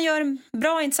tycker att han gör en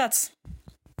bra insats.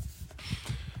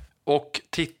 Och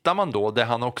tittar man då, det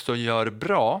han också gör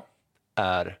bra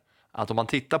är att om man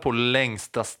tittar på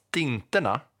längsta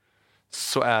stinterna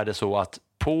så är det så att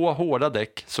på hårda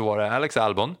däck så var det Alex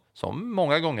Albon som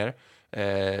många gånger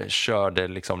körde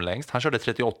liksom längst. Han körde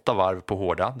 38 varv på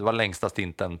hårda. Det var längsta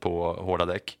stinten på hårda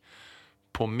däck.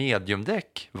 På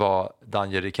mediumdäck var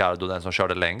Daniel Ricciardo den som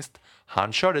körde längst.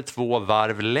 Han körde 2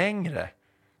 varv längre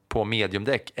på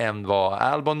mediumdäck än vad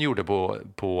Albon gjorde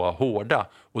på hårda.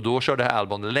 Och då körde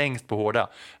Albon längst på hårda.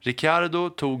 Ricciardo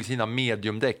tog sina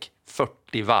mediumdäck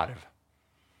 40 varv.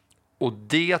 Och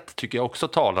det tycker jag också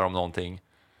talar om någonting.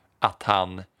 Att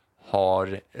han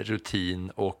har rutin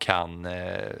och kan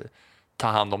ta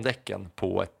hand om däcken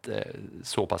på ett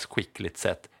så pass skickligt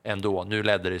sätt ändå. Nu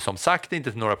ledde det som sagt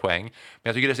inte till några poäng, men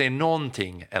jag tycker det säger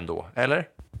någonting ändå, eller?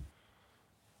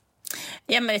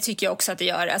 Ja, men det tycker jag också att det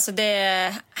gör.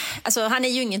 Alltså, han är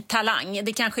ju ingen talang.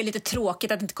 Det kanske är lite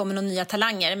tråkigt att det inte kommer några nya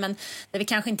talanger, men det är väl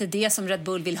kanske inte det som Red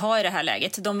Bull vill ha i det här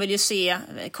läget. De vill ju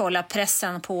kolla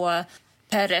pressen på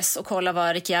Perez och kolla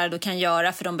vad Ricciardo kan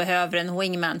göra, för de behöver en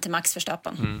wingman till Max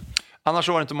Verstappen. Annars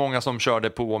var det inte många som körde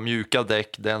på mjuka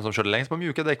däck. Den som körde längst på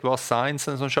mjuka däck var Sainz,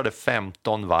 som körde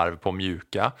 15 varv på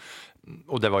mjuka.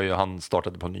 Och det var ju, han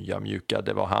startade på nya mjuka.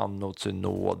 Det var han och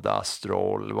Tsunoda,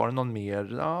 Stroll. Var det någon mer?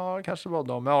 Ja, kanske var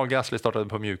de. Ja, Gasly startade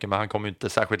på mjuka, men han kom ju inte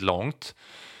särskilt långt.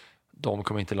 De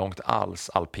kom inte långt alls,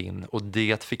 alpin. Och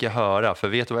det fick jag höra, för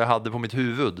vet du vad jag hade på mitt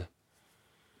huvud?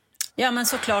 Ja, men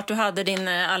såklart du hade din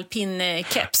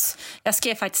alpin-keps. Jag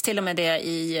skrev faktiskt till och med det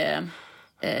i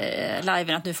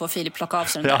liven att nu får Filip plocka av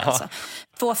sig den där. Alltså.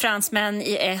 2 fransmän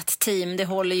i ett team, det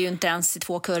håller ju inte ens i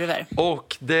 2 kurvor.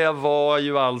 Och det var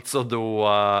ju alltså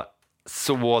då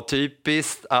så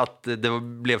typiskt att det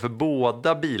blev för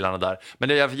båda bilarna där. Men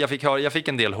jag fick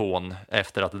en del hån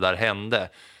efter att det där hände.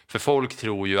 För folk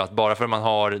tror ju att bara för att man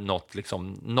har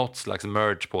något slags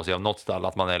merch på sig av något stall,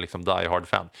 att man är liksom die hard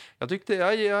fan. Jag tyckte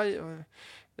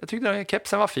den här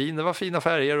kepsen var fin, det var fina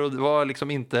färger och det var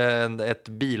liksom inte ett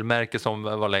bilmärke som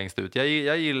var längst ut. Jag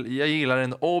gillar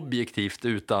den objektivt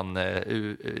utan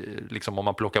liksom om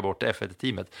man plockar bort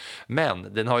F1-teamet.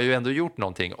 Men den har ju ändå gjort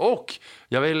någonting. Och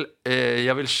jag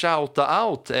vill shouta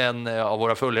out en av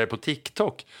våra följare på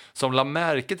TikTok som la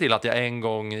märke till att jag en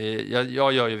gång,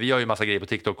 vi gör ju massa grejer på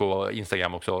TikTok och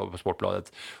Instagram också på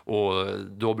Sportbladet. Och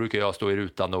då brukar jag stå i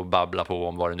rutan och babbla på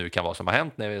om vad det nu kan vara som har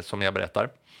hänt, som jag berättar.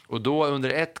 Och då under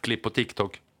ett klipp på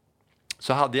TikTok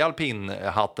så hade jag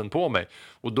alpinhatten på mig.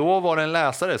 Och då var det en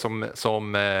läsare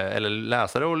eller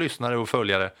läsare och lyssnare och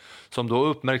följare som då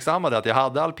uppmärksammade att jag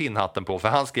hade alpinhatten på. För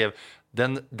han skrev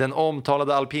den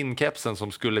omtalade alpinkepsen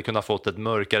som skulle kunna fått ett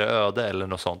mörkare öde eller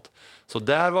något sånt. Så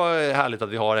där var det härligt att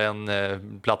vi har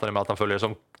en Plattan i mattan-följare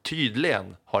som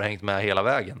tydligen har hängt med hela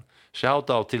vägen.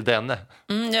 Shoutout till denne.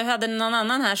 Jag hade någon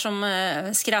annan här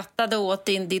som skrattade åt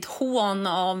ditt hån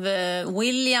av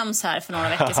Williams här för några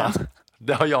veckor sedan.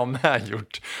 Det har jag med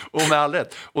gjort. Och med all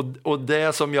rätt. Och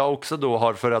det som jag också då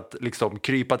har, för att liksom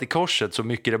krypa till korset så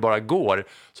mycket det bara går,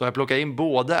 så har jag plockat in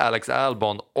både Alex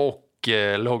Albon och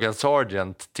Logan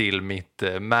Sargent till mitt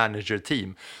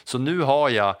manager-team. Så nu har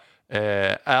jag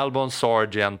Albon,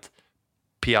 Sargent,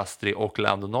 Piastri och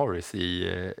Lando Norris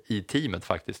i teamet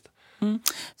faktiskt.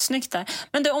 Snyggt där.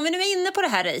 Men då, om vi nu är inne på det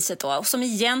här racet då, som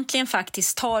egentligen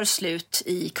faktiskt tar slut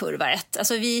i kurva 1.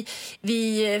 Alltså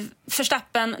vi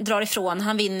Verstappen drar ifrån,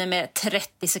 han vinner med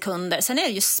 30 sekunder. Sen är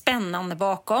det ju spännande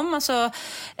bakom. Alltså,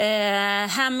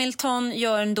 Hamilton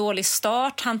gör en dålig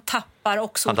start. Han tappar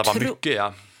också... Han tappar mycket,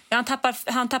 ja.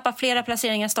 Han tappar flera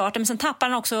placeringar i starten, men sen tappar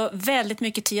han också väldigt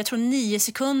mycket tid. Jag tror 9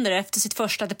 sekunder efter sitt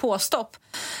första depåstopp.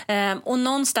 Och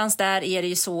någonstans där är det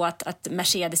ju så att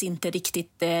Mercedes inte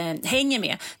riktigt hänger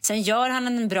med. Sen gör han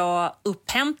en bra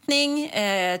upphämtning,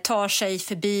 tar sig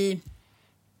förbi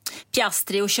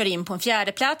Piastri och kör in på en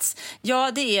 4:e plats.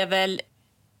 Ja, det är väl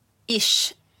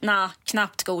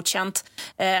knappt godkänt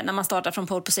när man startar från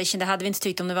pole position. Det hade vi inte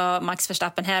tyckt om det var Max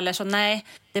Verstappen heller. Så nej,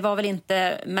 det var väl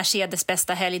inte Mercedes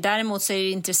bästa helg. Däremot så är det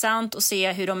intressant att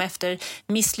se hur de efter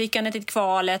misslyckandet i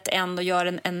kvalet ändå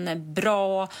gör en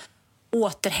bra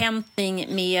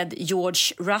återhämtning med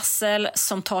George Russell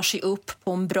som tar sig upp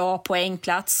på en bra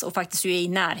poängplats och faktiskt ju är i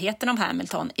närheten av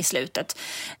Hamilton i slutet.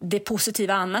 Det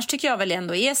positiva annars tycker jag väl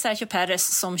ändå är Sergio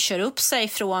Perez som kör upp sig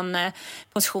från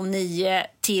position 9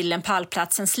 till en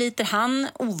pallplats. Sen sliter han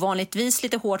ovanligtvis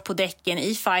lite hårt på däcken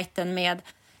i fighten med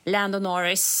Lando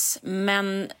Norris,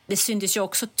 men det syntes ju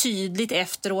också tydligt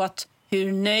efteråt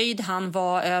hur nöjd han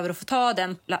var över att få ta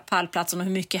den pallplatsen och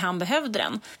hur mycket han behövde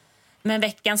den. Men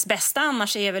veckans bästa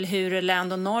annars är väl hur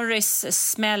Lando Norris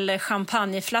smäller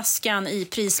champagneflaskan i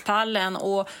prispallen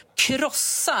och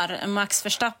krossar Max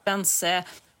Verstappens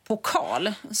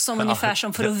pokal som ungefär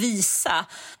som för att visa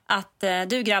att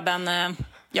du grabben,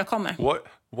 jag kommer.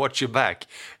 Watch your back.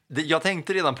 Jag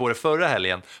tänkte redan på det förra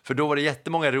helgen, för då var det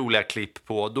jättemånga roliga klipp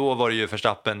på, då var det ju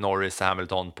Verstappen, Norris,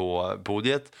 Hamilton på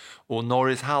podiet, och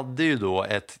Norris hade ju då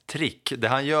ett trick, det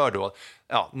han gör då,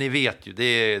 ja, ni vet ju, det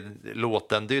är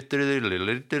låten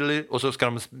och så ska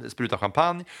de spruta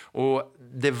champagne, och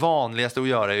det vanligaste att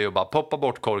göra är ju bara poppa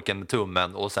bort korken med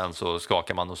tummen och sen så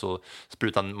skakar man och så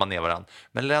sprutar man ner varandra.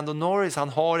 Men Lando Norris, han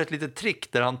har ett litet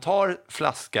trick där han tar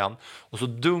flaskan och så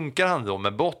dunkar han då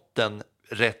med botten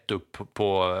rätt upp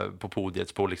på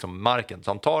podiet, på liksom marken. Så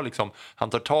han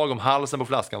tar tag om halsen på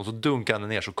flaskan och så dunkar han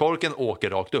ner så korken åker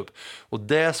rakt upp. Och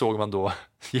det såg man då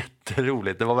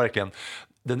jätteroligt. Det var verkligen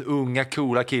den unga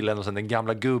coola killen och sen den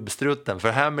gamla gubbstrutten.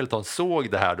 För Hamilton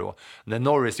såg det här då när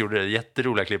Norris gjorde det,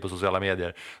 jätteroliga klipp på sociala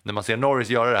medier. När man ser Norris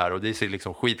göra det här och det ser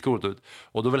liksom skitcoolt ut.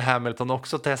 Och då vill Hamilton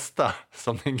också testa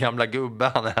som den gamla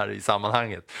gubbe han är i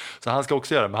sammanhanget. Så han ska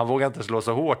också göra det, men han vågar inte slå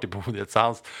så hårt i podiet.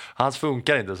 Så hans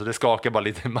funkar inte, så det skakar bara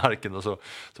lite i marken och så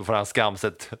får han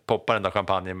skamset poppa den där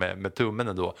champagnen med tummen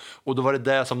ändå. Och då var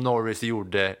det som Norris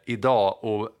gjorde idag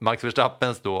och Max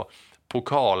Verstappens då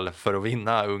pokal för att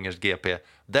vinna Ungerns GP,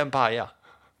 den paja.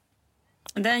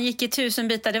 Den gick i 1000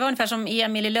 bitar. Det var ungefär som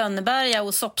Emil i Lönneberga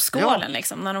och soppskålen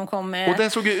liksom, när de kom med. Och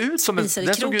den såg ju ut som en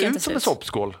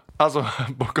soppskål. Alltså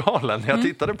pokalen, jag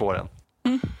tittade på den.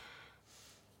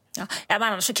 Ja, men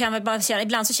annars så kan vi bara känna,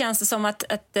 ibland så känns det som att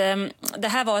det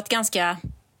här var ett ganska,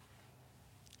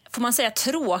 får man säga,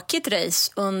 tråkigt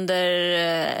race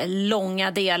under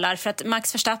långa delar. För att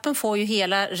Max Verstappen får ju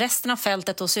hela resten av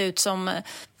fältet att se ut som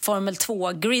Formel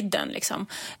 2-griden. Liksom.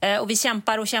 Och vi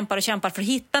kämpar för att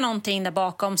hitta någonting där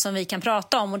bakom som vi kan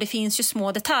prata om. Och det finns ju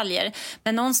små detaljer.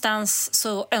 Men någonstans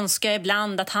så önskar jag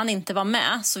ibland att han inte var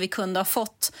med. Så vi kunde ha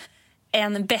fått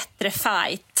en bättre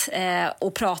fight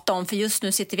att prata om. För just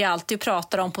nu sitter vi alltid och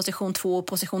pratar om position 2 och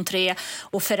position 3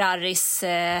 och Ferraris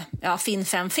fin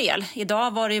fel.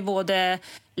 Idag var det ju både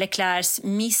Leclercs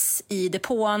miss i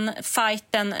depån,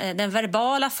 fighten, den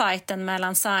verbala fighten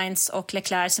mellan Sainz och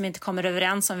Leclerc som inte kommer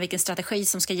överens om vilken strategi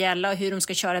som ska gälla och hur de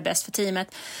ska köra bäst för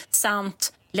teamet,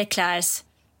 samt Leclercs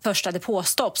första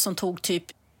depåstopp som tog typ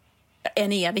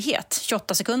en evighet,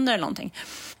 28 sekunder eller någonting,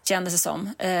 kändes det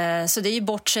som. Så det är ju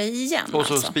bort sig igen. Och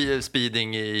så alltså.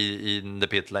 Speeding i the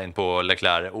pit lane på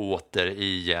Leclerc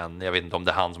återigen. Jag vet inte om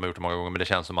det är han som har gjort det många gånger, men det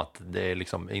känns som att det är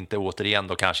liksom inte återigen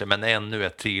då kanske, men ännu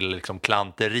ett till liksom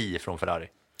klanteri från Ferrari.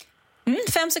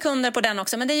 5 sekunder på den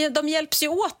också, men de hjälps ju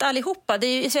åt allihopa. Det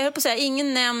är ju, så jag höll på att säga,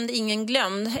 ingen nämnd, ingen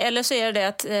glömd. Eller så är det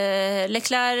att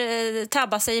Leclerc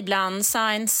tabbar sig ibland,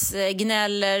 Sainz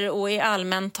gnäller och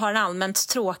har en allmänt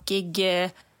tråkig...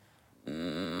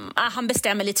 han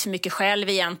bestämmer lite för mycket själv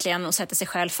egentligen och sätter sig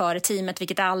själv före teamet,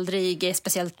 vilket aldrig är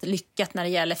speciellt lyckat när det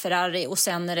gäller Ferrari. Och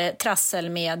sen är det trassel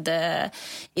med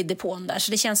i depån där.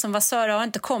 Så det känns som Vassör har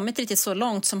inte kommit riktigt så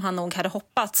långt som han nog hade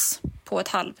hoppats på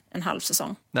en halv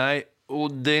säsong. Nej,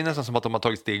 och det är nästan som att de har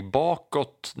tagit steg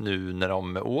bakåt nu när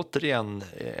de återigen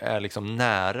är liksom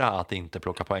nära att inte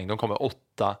plocka poäng. De kommer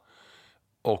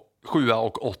 7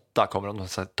 och 8 kommer de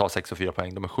ta 6 och 4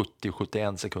 poäng. De är 70 och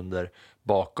 71 sekunder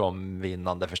bakom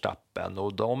vinnande Verstappen.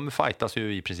 Och de fightas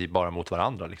ju i princip bara mot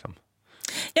varandra liksom.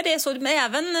 Ja, det är så. Men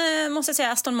även, måste jag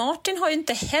säga, Aston Martin har ju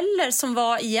inte heller, som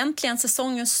var egentligen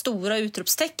säsongens stora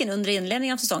utropstecken under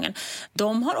inledningen av säsongen.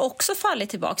 De har också fallit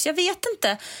tillbaka. Jag vet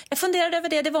inte. Jag funderade över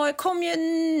det. Det kom ju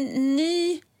en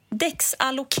ny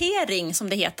däcksallokering som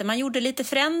det heter. Man gjorde lite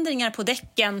förändringar på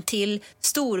däcken till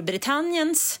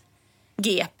Storbritanniens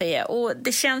GP. Och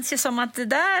det känns ju som att det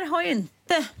där har ju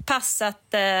inte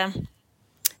passat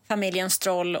familjen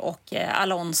Stroll och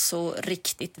Alonso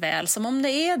riktigt väl, som om det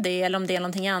är det eller om det är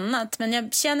någonting annat. Men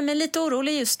jag känner mig lite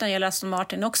orolig just när det gäller Aston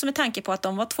Martin, också med tanke på att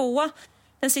de var 2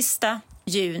 den sista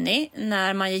juni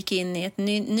när man gick in i ett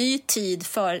ny tid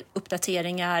för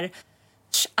uppdateringar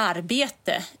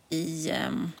arbete i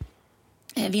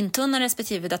vindtunnor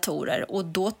respektive datorer, och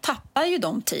då tappar ju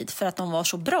de tid för att de var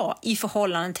så bra i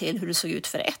förhållande till hur det såg ut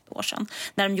för 1 år sedan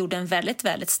när de gjorde en väldigt,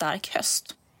 väldigt stark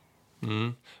höst.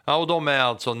 Ja, och de är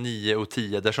alltså 9 och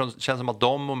 10. Det känns som att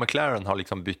de och McLaren har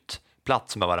liksom bytt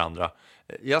plats med varandra.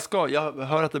 Jag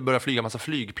hör att det börjar flyga massa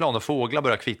flygplan och fåglar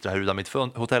börjar kvittra här utan mitt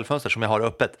hotellfönster som jag har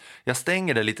öppet. Jag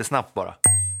stänger det lite snabbt bara.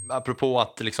 Apropå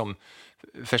att liksom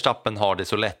Verstappen har det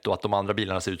så lätt och att de andra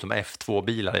bilarna ser ut som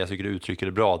F2-bilar. Jag tycker du uttrycker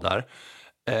det bra där.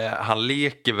 Han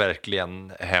leker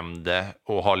verkligen hem det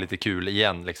och har lite kul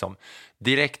igen liksom.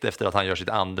 Direkt efter att han gör sitt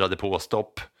andra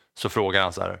depåstopp så frågar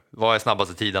han så här: vad är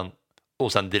snabbaste tiden?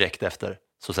 Och sen direkt efter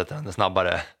så sätter han en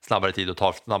snabbare tid och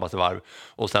tar snabbaste varv.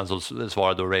 Och sen så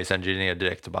svarar då race engineer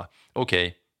direkt och bara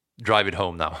okej, drive it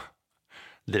home now.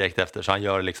 Direkt efter, så han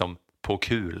gör liksom på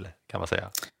kul, kan man säga.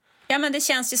 Ja, men det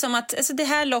känns ju som att det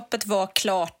här loppet var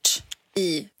klart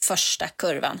i första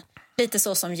kurvan. Lite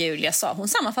så som Julia sa. Hon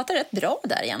sammanfattar rätt bra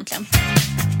där egentligen.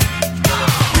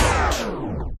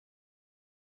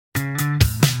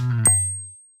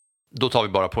 Då tar vi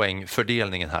bara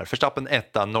poängfördelningen här. Verstappen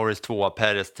 1, Norris 2,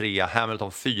 Perez 3,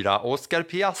 Hamilton 4, Oscar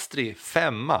Piastri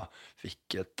 5.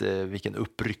 Vilken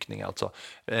uppryckning alltså.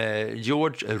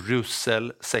 George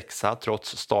Russell 6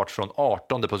 trots start från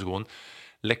 18:e position.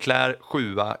 Leclerc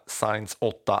 7, Sainz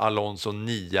 8, Alonso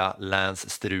 9, Lance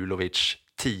Strulovic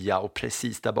 10 och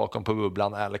precis där bakom på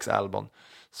bubblan Alex Albon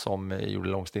som gjorde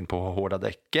långstint på hårda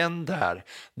däcken där.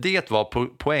 Det var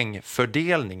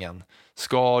poängfördelningen.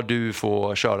 Ska du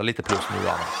få köra lite plus nu,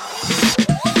 Anna?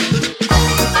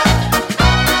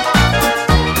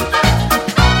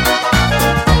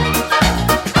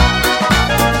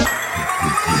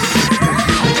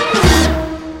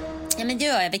 Ja, men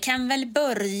vi kan väl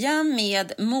börja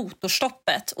med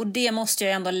motorstoppet och det måste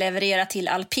jag ändå leverera till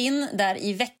Alpin där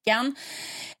i veckan.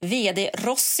 VD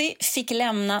Rossi fick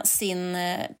lämna sin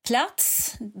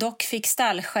plats. Dock fick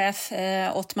stallchef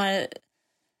Ottmar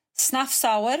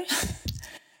Snafsauer,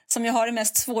 som jag har det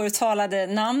mest svåruttalade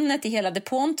namnet i hela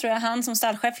depån, tror jag, han som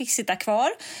stallchef fick sitta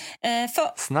kvar.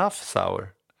 Snafsauer?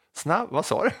 Vad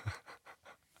sa du?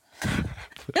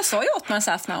 Jag sa ju Ottmar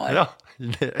Snafsauer. Ja,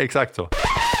 exakt så.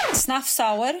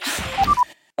 Snafsauer.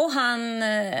 Och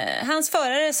hans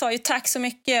förare sa ju tack så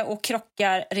mycket och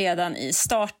krockar redan i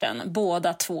starten.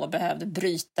 Båda två behövde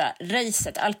bryta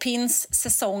racet. Alpins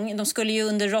säsong, de skulle ju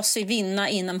under Rossi vinna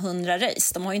inom 100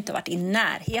 race. De har ju inte varit i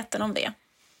närheten av det.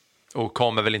 Och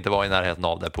kommer väl inte vara i närheten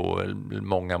av det på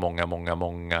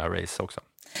många race också.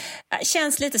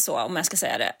 Känns lite så, om jag ska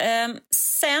säga det.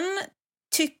 Sen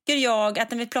tycker jag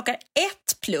att när vi plockar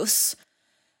 1+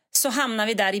 så hamnar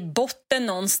vi där i botten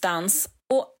någonstans.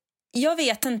 Och jag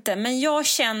vet inte, men jag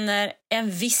känner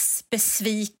en viss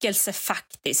besvikelse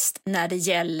faktiskt när det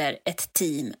gäller ett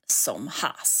team som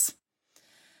Haas.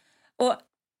 Och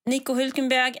Nico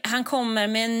Hülkenberg, han kommer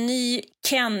med en ny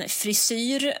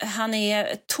Ken-frisyr. Han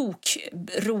är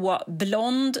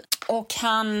tokråblond och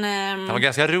han var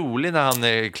ganska rolig när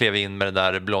han klev in med den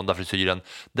där blonda frisyren.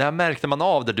 Där märkte man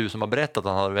av det, du som har berättat att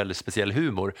han har väldigt speciell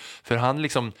humor. För han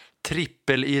liksom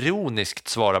trippelironiskt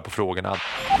svarar på frågorna.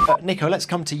 Nico, let's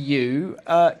come to you.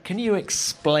 Can you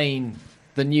explain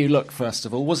the new look first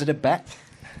of all? Was it a bet?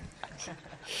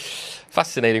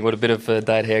 Fascinating what a bit of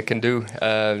dyed hair can do.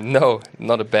 No,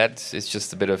 not a bet. It's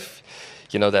just a bit of,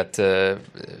 that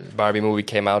Barbie movie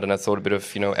came out, and I thought a bit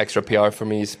of, extra PR for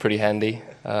me is pretty handy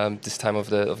this time of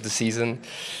the season.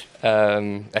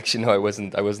 Actually, no, I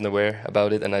wasn't aware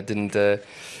about it, and I didn't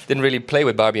really play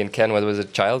with Barbie and Ken when I was a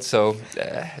child, so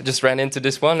I just ran into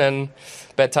this one, and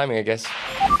bad timing, I guess.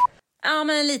 Ja,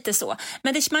 men lite så.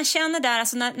 Men man känner där,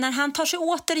 alltså, när han tar sig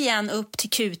återigen upp till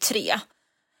Q3.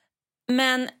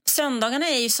 Men söndagarna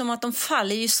är ju som att de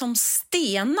faller ju som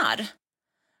stenar.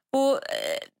 Och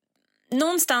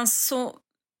någonstans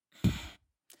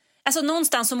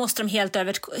så måste de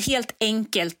helt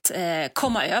enkelt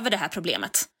komma över det här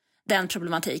problemet. Den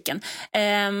problematiken.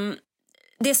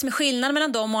 Det som är skillnaden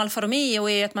mellan dem och Alfa Romeo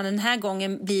är att man den här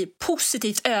gången blir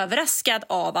positivt överraskad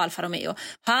av Alfa Romeo.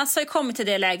 Haas har ju kommit till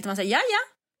det läget man säger, ja,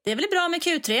 det är väl bra med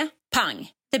Q3.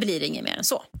 Pang, det blir inget mer än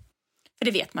så. För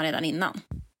det vet man redan innan.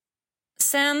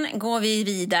 Sen går vi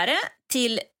vidare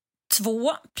till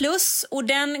 2+, och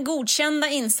den godkända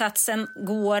insatsen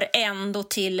går ändå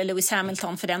till Lewis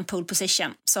Hamilton för den pole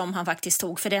position som han faktiskt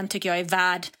tog, för den tycker jag är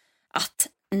värd att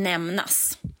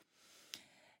nämnas.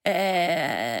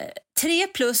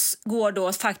 3+ går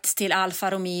då faktiskt till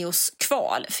Alfa Romeos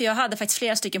kval, för jag hade faktiskt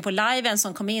flera stycken på liven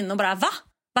som kom in och bara,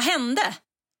 vad hände?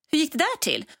 Hur gick det där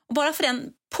till? Och bara för den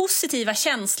positiva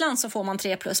känslan så får man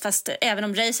 3+, fast även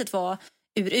om racet var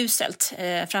uruselt.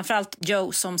 Framförallt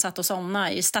Joe som satt och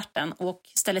somnade i starten och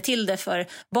ställde till det för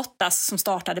Bottas som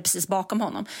startade precis bakom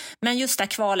honom. Men just det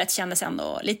kvalet kändes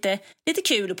ändå lite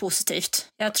kul och positivt.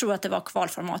 Jag tror att det var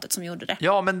kvalformatet som gjorde det.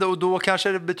 Ja, men då kanske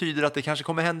det betyder att det kanske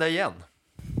kommer hända igen.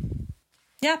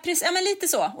 Ja, precis. Ja, men lite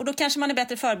så. Och då kanske man är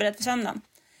bättre förberedd för söndagen.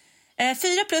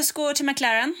 4+ går till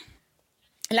McLaren.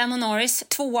 Lando Norris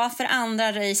 2 för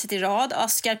andra racet i rad.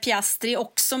 Oscar Piastri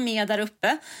också med där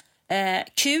uppe.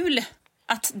 Kul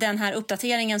att den här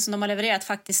uppdateringen som de har levererat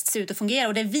faktiskt ser ut att fungera.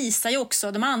 Och det visar ju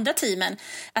också de andra teamen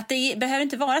att det behöver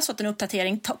inte vara så att en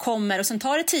uppdatering kommer och sen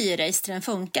tar det 10 race till den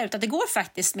funkar. Utan det går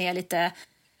faktiskt med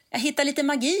hitta lite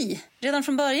magi redan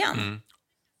från början. Mm.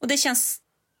 Och det känns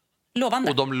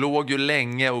lovande. Och de låg ju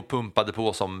länge och pumpade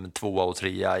på som 2 och 3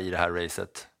 i det här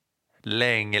racet.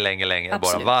 Länge. Absolut.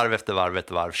 Bara varv efter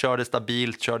varv. Körde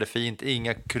stabilt, körde fint,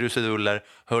 inga krusiduller,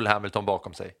 höll Hamilton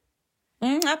bakom sig.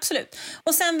 Absolut.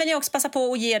 Och sen vill jag också passa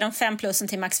på att ge de 5+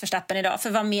 till Max Verstappen idag. För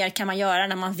vad mer kan man göra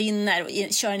när man vinner och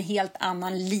kör en helt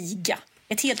annan liga?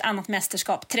 Ett helt annat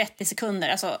mästerskap, 30 sekunder.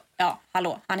 Alltså, ja,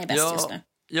 hallå, han är bäst just nu.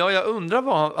 Ja, jag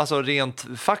undrar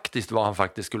rent faktiskt vad han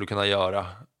faktiskt skulle kunna göra.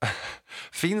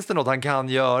 Finns det något han kan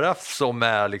göra som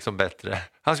är liksom bättre?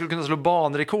 Han skulle kunna slå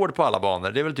banrekord på alla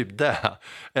banor, det är väl typ det.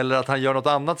 Eller att han gör något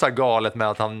annat så här galet med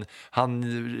att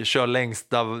han kör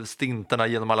längsta stintarna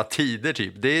genom alla tider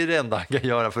typ. Det är det enda han kan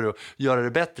göra för att göra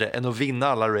det bättre än att vinna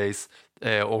alla race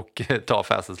och ta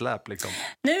fastest lap liksom.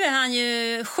 Nu är han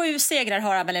ju 7 segrar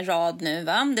har han väl i rad nu,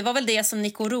 va? Det var väl det som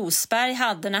Nico Rosberg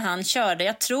hade när han körde.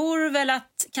 Jag tror väl att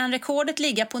kan rekordet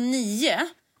ligga på 9.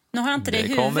 Nu har han inte det i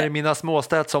huvudet. Kommer i mina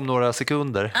småstats om några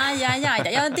sekunder. Aj.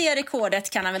 Ja, det rekordet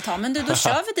kan han väl ta. Men då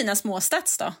kör vi dina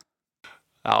småstats då.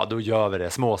 Ja, då gör vi det.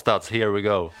 Småstats, here we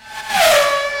go.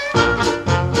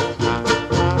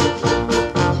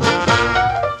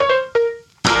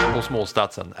 Och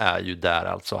småstatsen är ju där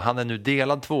alltså. Han är nu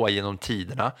delad 2 genom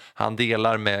tiderna. Han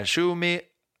delar med Schumi,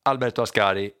 Alberto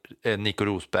Ascari, Nico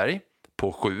Rosberg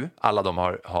på 7. Alla de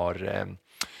har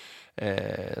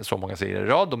så många serier i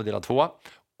rad. De är delad 2.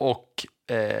 Och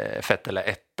Vettel är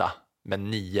 1 med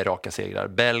 9 raka segrar.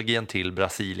 Belgien till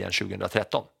Brasilien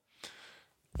 2013.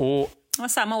 Och det var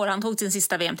samma år han tog sin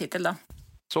sista VM-titel då.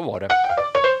 Så var det.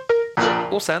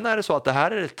 Och sen är det så att det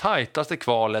här är det tajtaste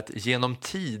kvalet genom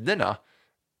tiderna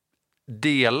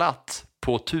delat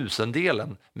på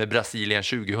tusendelen med Brasilien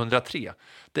 2003.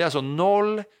 Det är alltså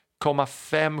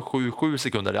 0,577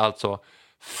 sekunder. Det är alltså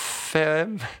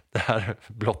 5... Det här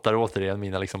blottar återigen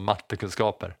mina liksom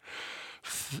mattekunskaper.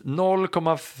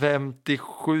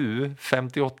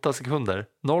 0,5758 sekunder.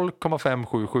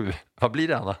 0,577. Vad blir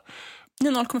det, Anna?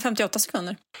 0,58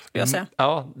 sekunder, vill jag säga.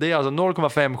 Ja, det är alltså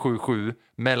 0,577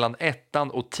 mellan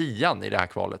 1:an och 10:an i det här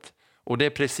kvalet. Och det är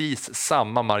precis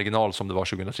samma marginal som det var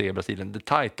 2003 i Brasilien. Det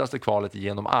tajtaste kvalet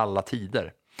genom alla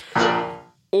tider.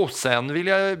 Och sen vill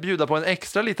jag bjuda på en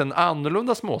extra liten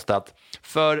annorlunda småstat.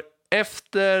 För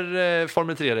efter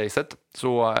Formel 3-racet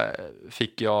så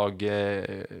fick jag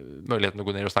möjligheten att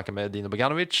gå ner och snacka med Dino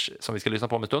Beganovic, som vi ska lyssna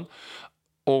på om en stund,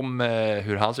 om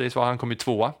hur hans race var. Han kom ju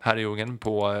 2 här i Ungern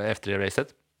på F3-racet.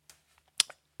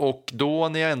 Och då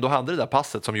när jag ändå hade det där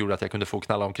passet som gjorde att jag kunde få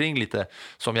knalla omkring lite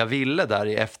som jag ville där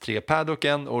i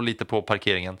F3-paddocken och lite på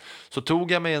parkeringen, så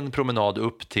tog jag mig en promenad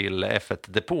upp till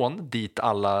F1-depån dit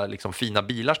alla liksom fina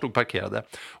bilar stod parkerade.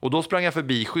 Och då sprang jag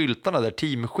förbi skyltarna där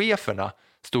teamcheferna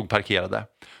stod parkerade.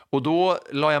 Och då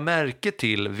la jag märke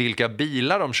till vilka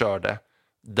bilar de körde.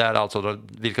 Där alltså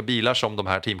vilka bilar som de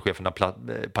här teamcheferna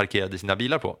parkerade sina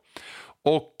bilar på.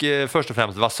 Och först och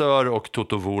främst Vassör och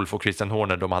Toto Wolff och Christian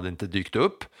Horner, de hade inte dykt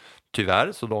upp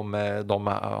tyvärr, så de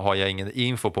har jag ingen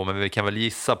info på, men vi kan väl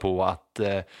gissa på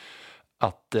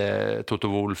att Toto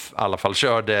Wolff i alla fall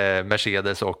körde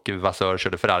Mercedes och Vassör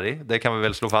körde Ferrari. Det kan vi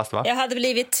väl slå fast, va? Jag hade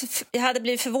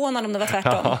blivit förvånad om det var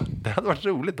tvärtom. Ja, det hade varit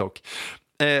roligt dock.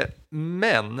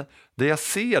 Men det jag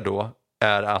ser då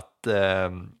är att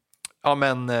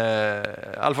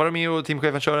Alfa Romeo,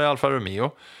 teamchefen kör Alfa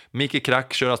Romeo. Micke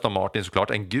Krack kör Aston Martin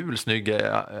såklart. En gul, snygg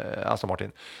Aston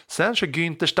Martin. Sen kör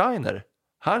Günther Steiner.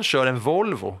 Han kör en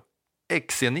Volvo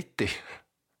XC90.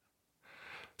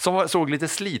 Som såg lite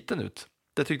sliten ut.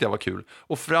 Det tyckte jag var kul.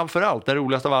 Och framförallt, det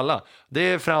roligaste av alla, det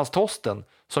är Frans Tosten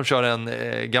som kör en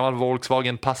gammal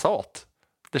Volkswagen Passat.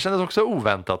 Det kändes också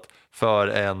oväntat för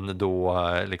en då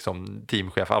liksom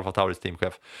teamchef, Alfa Tauris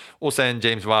teamchef. Och sen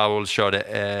James Vowles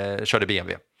körde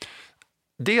BMW.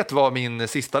 Det var min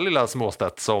sista lilla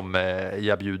småstat som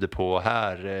jag bjuder på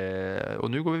här.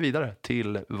 Och nu går vi vidare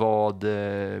till vad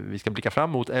vi ska blicka fram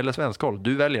mot eller svenskoll.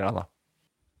 Du väljer, Anna.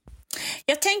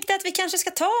 Jag tänkte att vi kanske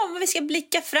ska ta vad vi ska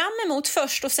blicka fram emot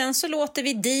först, och sen så låter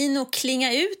vi Dino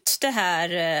klinga ut det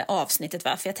här avsnittet,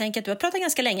 va? För jag tänker att du har pratat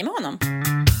ganska länge med honom.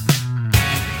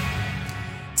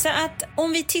 Så att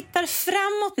om vi tittar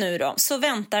framåt nu då, så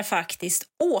väntar faktiskt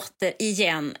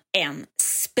återigen en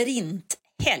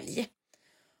sprinthelg.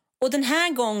 Och den här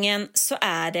gången så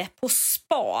är det på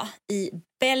Spa i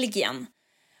Belgien.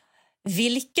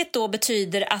 Vilket då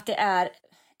betyder att det är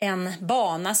en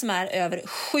bana som är över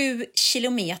 7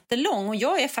 kilometer lång. Och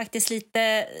jag är faktiskt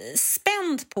lite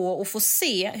spänd på att få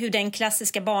se hur den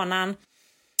klassiska banan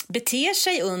beter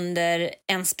sig under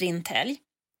en sprinthelg.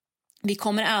 Vi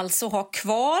kommer alltså ha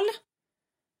kval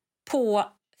på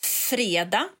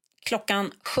fredag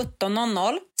klockan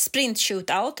 17.00. Sprint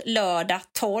shootout lördag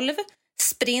 12.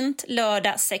 Sprint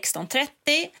lördag 16.30.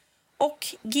 Och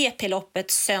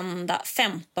GP-loppet söndag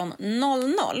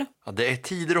 15.00. Ja, det är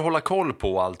tider att hålla koll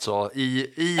på alltså.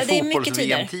 I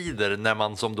fotbolls-VM-tider när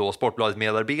man som då Sportbladets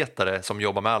medarbetare som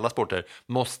jobbar med alla sporter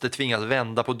måste tvingas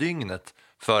vända på dygnet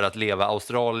för att leva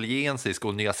australiensisk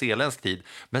och nyzeeländsk tid.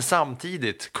 Men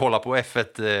samtidigt kolla på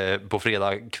F1 på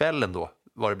fredagskvällen då,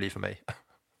 vad det blir för mig.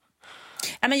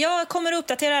 men jag kommer att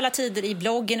uppdatera alla tider i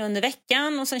bloggen under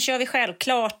veckan och sen kör vi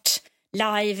självklart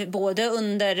live både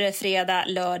under fredag,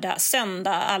 lördag,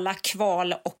 söndag, alla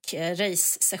kval- och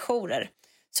race-sessioner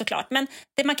såklart. Men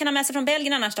det man kan ha med sig från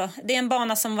Belgien annars då, det är en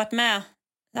bana som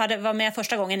var med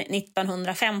första gången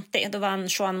 1950. Då vann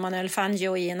Juan Manuel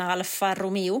Fangio i en Alfa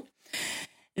Romeo.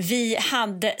 Vi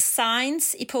hade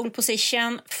Sainz i pole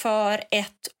position för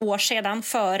 1 år sedan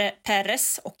före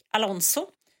Perez och Alonso.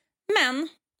 Men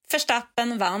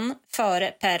Verstappen vann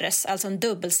före Perez, alltså en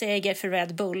dubbelseger för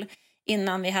Red Bull,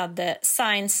 innan vi hade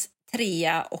Sainz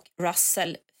 3 och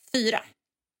Russell 4.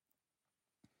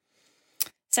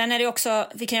 Sen är det också,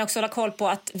 vi kan ju också hålla koll på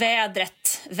att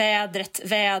vädret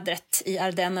i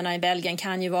Ardennerna i Belgien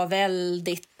kan ju vara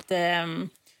väldigt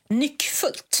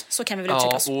nyckfullt. Så kan vi väl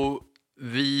uttrycka oss. Och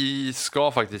vi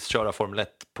ska faktiskt köra Formel 1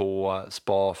 på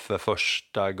Spa för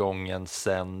första gången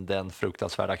sedan den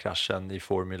fruktansvärda kraschen i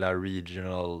Formula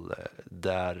Regional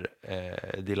där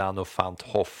Dilano van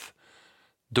Hoff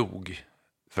dog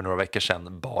för några veckor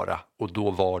sedan bara. Och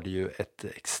då var det ju ett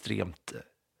extremt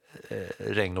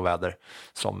regn och väder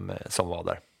som var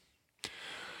där.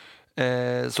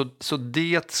 Så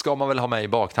det ska man väl ha med i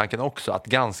baktanken också, att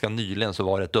ganska nyligen så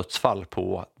var det ett dödsfall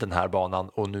på den här banan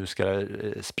och nu ska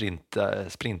det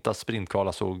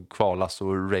sprintkvalas och kvalas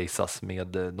och racas med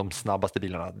de snabbaste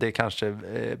bilarna. Det kanske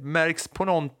märks på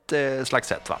något slags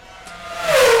sätt, va?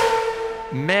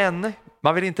 Men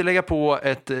man vill inte lägga på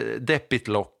ett deppigt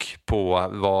lock på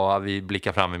vad vi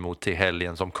blickar fram emot till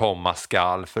helgen som komma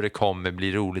skall, för det kommer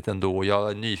bli roligt ändå.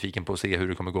 Jag är nyfiken på att se hur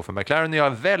det kommer gå för McLaren och jag är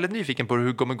väldigt nyfiken på hur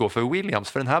det kommer gå för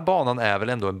Williams, för den här banan är väl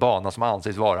ändå en bana som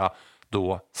anses vara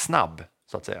då snabb,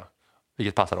 så att säga.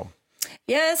 Vilket passar dem?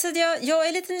 Ja, så jag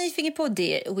är lite nyfiken på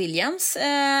det, Williams.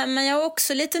 Men jag är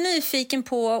också lite nyfiken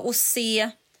på att se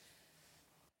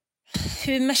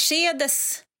hur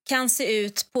Mercedes kan se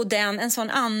ut på en sån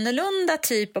annorlunda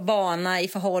typ av bana i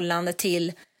förhållande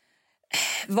till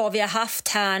vad vi har haft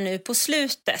här nu på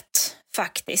slutet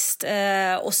faktiskt.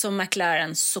 Och så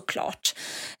McLaren såklart.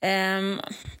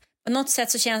 På något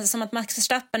sätt så känns det som att Max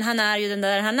Verstappen, han är ju den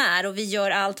där han är och vi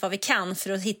gör allt vad vi kan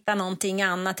för att hitta någonting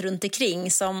annat runt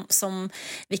omkring som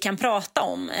vi kan prata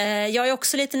om. Jag är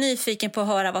också lite nyfiken på att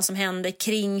höra vad som händer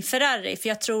kring Ferrari, för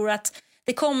jag tror att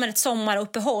det kommer ett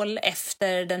sommaruppehåll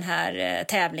efter den här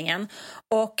tävlingen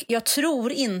och jag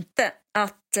tror inte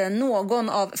att någon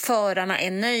av förarna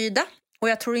är nöjda och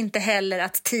jag tror inte heller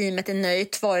att teamet är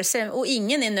nöjt vare sig, och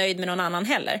ingen är nöjd med någon annan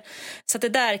heller. Så att det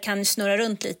där kan snurra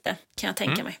runt lite, kan jag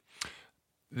tänka mig.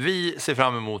 Vi ser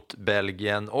fram emot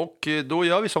Belgien och då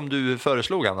gör vi som du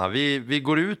föreslog, Anna. Vi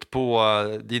går ut på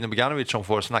Dino Beganovic som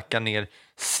får snacka ner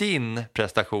sin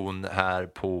prestation här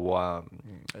på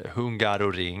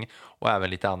Hungaroring och även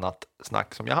lite annat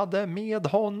snack som jag hade med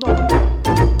honom.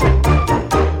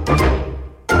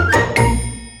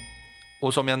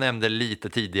 Och som jag nämnde lite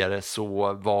tidigare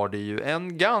så var det ju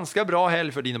en ganska bra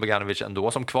helg för Dino Beganovic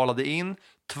ändå, som kvalade in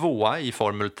 2 i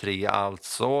Formel 3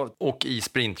 alltså. Och i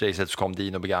sprintracet så kom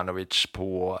Dino Beganovic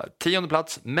på 10:e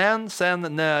plats. Men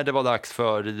sen när det var dags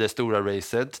för det stora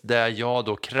racet, där jag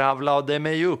då kravlade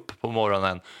mig upp på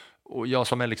morgonen, och jag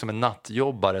som är liksom en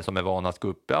nattjobbare som är van att gå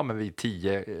upp men vid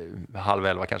 10, halv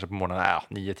 11 kanske på morgonen,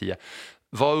 9-10,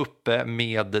 var uppe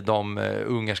med de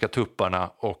ungerska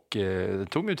tupparna och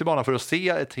tog mig ut till banan för att se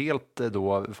ett helt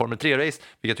då Formel 3-race,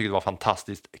 vilket jag tyckte var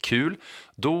fantastiskt kul.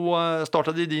 Då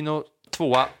startade Dino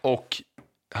 2 och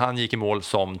han gick i mål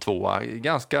som 2.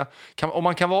 Om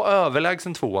man kan vara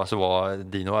överlägsen 2 så var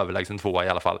Dino överlägsen 2 i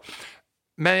alla fall.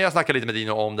 Men jag snackade lite med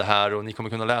Dino om det här och ni kommer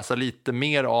kunna läsa lite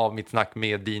mer av mitt snack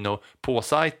med Dino på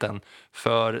sajten.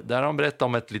 För där har han berättat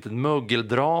om ett litet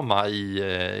muggeldrama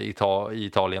i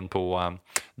Italien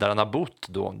där han har bott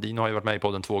då. Dino har ju varit med i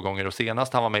podden 2 gånger och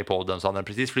senast han var med i podden så han har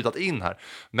precis flyttat in här.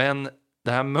 Men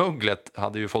det här mugglet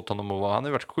hade ju fått honom att han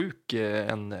har varit sjuk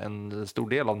en stor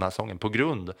del av den här säsongen på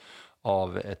grund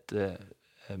av ett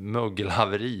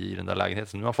mögelhaveri i den där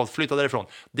lägenheten. Nu har han fått flytta därifrån.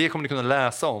 Det kommer ni kunna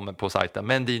läsa om på sajten.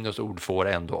 Men Dinos ord får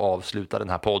ändå avsluta den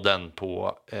här podden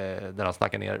på där han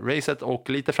snackar ner racet och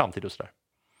lite framtid och sådär.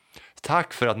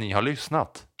 Tack för att ni har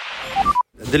lyssnat.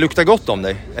 Det luktar gott om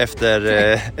dig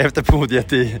efter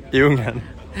podiet i Ungern.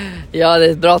 Ja, det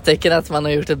är ett bra tecken att man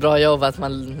har gjort ett bra jobb, att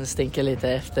man stinker lite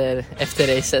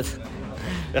efter racet.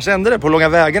 Jag kände det på långa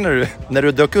vägar när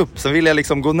du dök upp. Så ville jag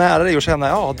liksom gå nära dig och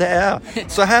känna, det är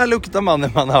så här luktar man när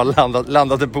man har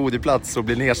landat en podieplats och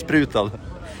blir nersprutad.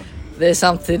 Det är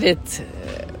samtidigt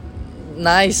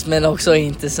nice men också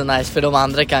inte så nice för de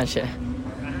andra kanske.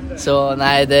 Så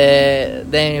nej,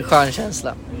 det är en skön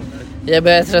känsla. Jag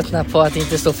börjar tröttna på att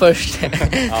inte stå först.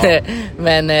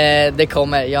 Men det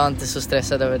kommer. Jag är inte så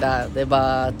stressad över det. Det är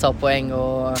bara att ta poäng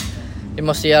och vi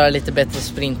måste göra lite bättre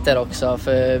sprinter också.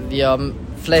 För vi har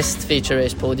flest feature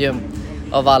race podium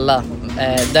av alla.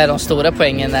 Där de stora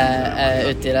poängen är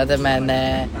utdelade, men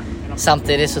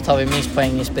samtidigt så tar vi minst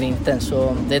poäng i sprinten.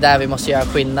 Så det är där vi måste göra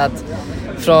skillnad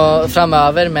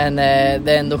framöver, men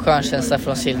det är ändå skön känsla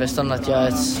från Silverstone att göra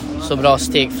ett så bra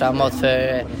steg framåt.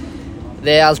 För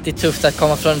det är alltid tufft att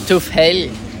komma från en tuff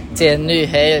helg till en ny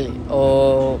helg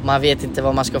och man vet inte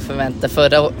vad man ska förvänta.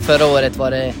 Förra året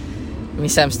var det min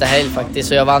sämsta helg faktiskt,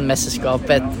 så jag vann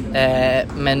mästerskapet.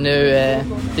 Men nu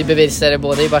vi bevisade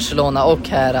både i Barcelona och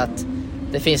här att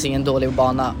det finns ingen dålig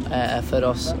bana för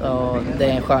oss och det är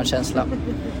en skön känsla.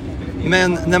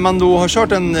 Men när man då har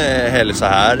kört en helg så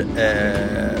här,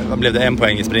 vad blev det, 1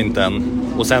 poäng i sprinten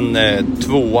och sen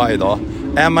 2 idag.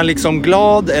 Är man liksom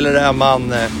glad eller är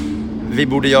man, vi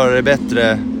borde göra det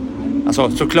bättre?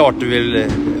 Alltså såklart du vill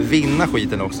vinna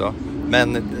skiten också.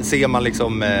 Men ser man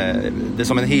liksom det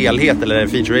som en helhet eller är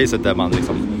feature-racet där man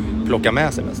liksom plockar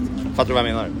med sig mest? Fattar du vad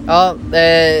jag menar? Ja,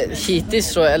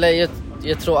 hittills tror jag, eller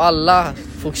jag tror alla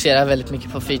fokuserar väldigt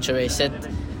mycket på feature-racet.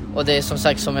 Och det är som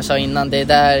sagt, som jag sa innan, det är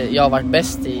där jag har varit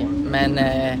bäst i. Men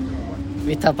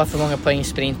vi tappar för många poäng i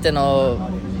sprinten och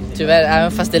tyvärr,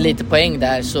 även fast det är lite poäng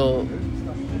där så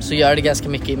gör det ganska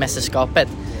mycket i mästerskapet.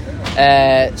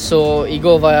 Så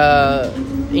igår var jag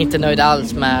inte nöjd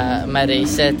alls med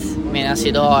racet, medan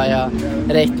idag är jag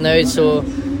rätt nöjd. Så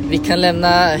vi kan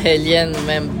lämna helgen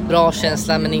med en bra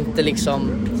känsla men inte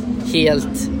liksom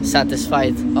helt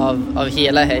satisfied av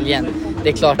hela helgen. Det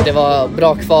är klart det var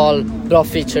bra kval, bra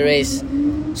feature race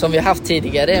som vi har haft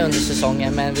tidigare under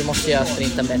säsongen, men vi måste göra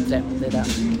sprinten bättre. Det är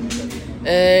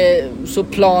där. Så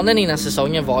planen innan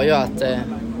säsongen var ju att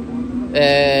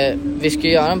vi ska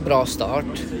göra en bra start,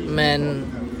 men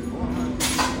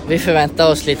vi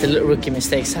förväntar oss lite rookie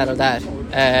mistakes här och där.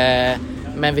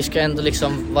 Men vi ska ändå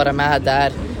liksom vara med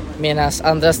där, medan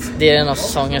andra delen av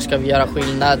säsongen ska vi göra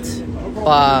skillnad.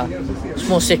 Bara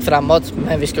små steg framåt,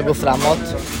 men vi ska gå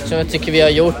framåt. Som jag tycker vi har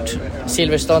gjort.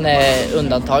 Silverstone är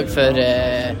undantag, för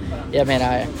jag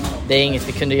menar, det är inget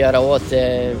vi kunde göra åt.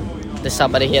 Det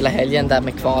sabbade hela helgen där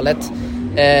med kvalet.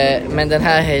 Men den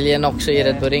här helgen också i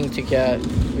Red Bull Ring tycker jag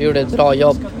vi gjorde ett bra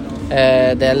jobb.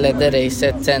 Det ledde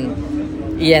racet. Sen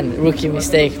igen, rookie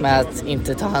mistake med att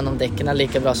inte ta hand om däcken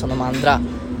lika bra som de andra.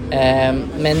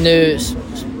 Men nu,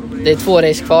 det är 2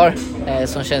 race kvar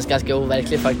som känns ganska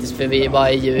overkligt faktiskt, för vi är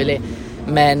bara i juli.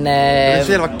 Men den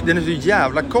är så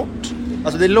jävla kort.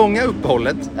 Alltså det är långa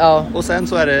uppehållet. Ja. Och sen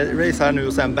så är det race här nu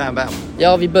och sen bam bam.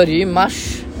 Ja, vi börjar i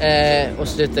mars och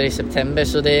slutar i september,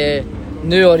 så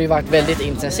nu har det ju varit väldigt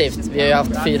intensivt. Vi har ju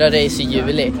haft 4 race i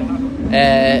juli.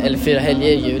 Eller 4 helger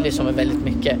i juli som är väldigt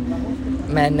mycket.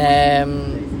 Men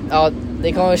ja,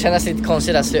 det kommer kännas lite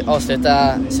konstigt att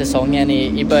avsluta säsongen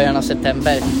i början av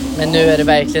september. Men nu är det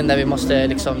verkligen där vi måste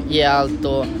liksom ge allt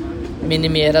och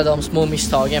minimera de små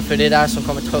misstagen, för det är där som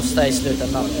kommer att kosta i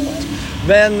slutändan.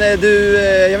 Men du,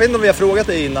 jag vet inte om vi har frågat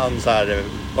dig innan så här,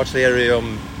 vart ser du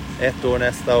om 1 år,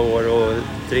 nästa år och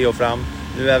 3 år fram?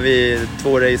 Nu är vi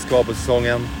 2 race kvar på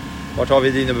säsongen. Vart har vi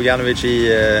Dino Beganovic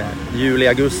i juli,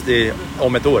 augusti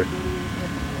om 1 år?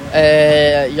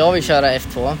 Jag vill köra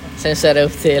F2. Sen så är det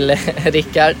upp till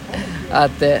Rickard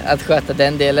att sköta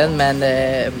den delen. Men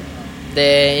det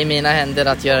är i mina händer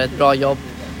att göra ett bra jobb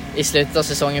i slutet av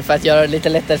säsongen för att göra det lite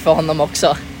lättare för honom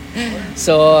också.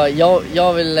 Så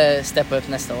jag vill steppa upp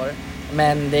nästa år.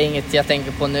 Men det är inget jag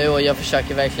tänker på nu, och jag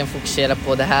försöker verkligen fokusera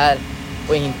på det här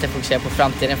och inte fokusera på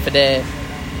framtiden, för det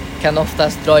kan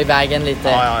oftast dra i vägen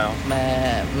lite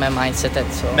med mindsetet.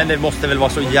 Så. Men det måste väl vara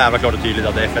så jävla klart och tydligt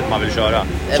att det är F1 man vill köra.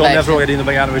 Så om jag frågar Dino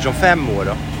Beganovic om 5 år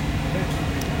då?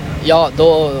 Ja,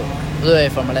 då är det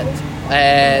Formel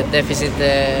 1. Det finns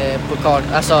inte pokal.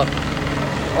 Alltså,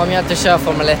 om jag inte kör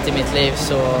Formel 1 i mitt liv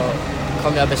så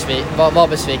kommer jag vara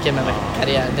besviken med min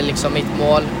karriär. Det är liksom mitt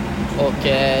mål, och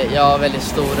jag har väldigt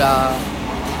stora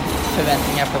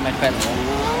förväntningar på mig själv.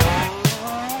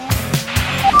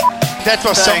 That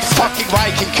was some fucking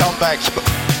Viking comeback.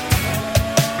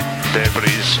 The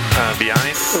prix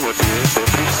behind.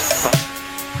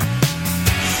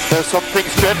 There's something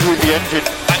strange with the engine.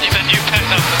 And you press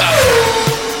after that.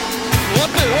 What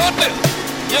the?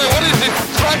 Yeah, what is this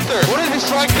tractor? What is this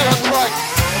tractor on track?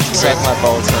 Set my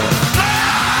bolts in.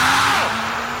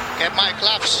 Get my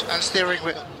claps and steering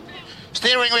wheel.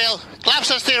 Steering wheel.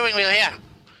 Claps and steering wheel here.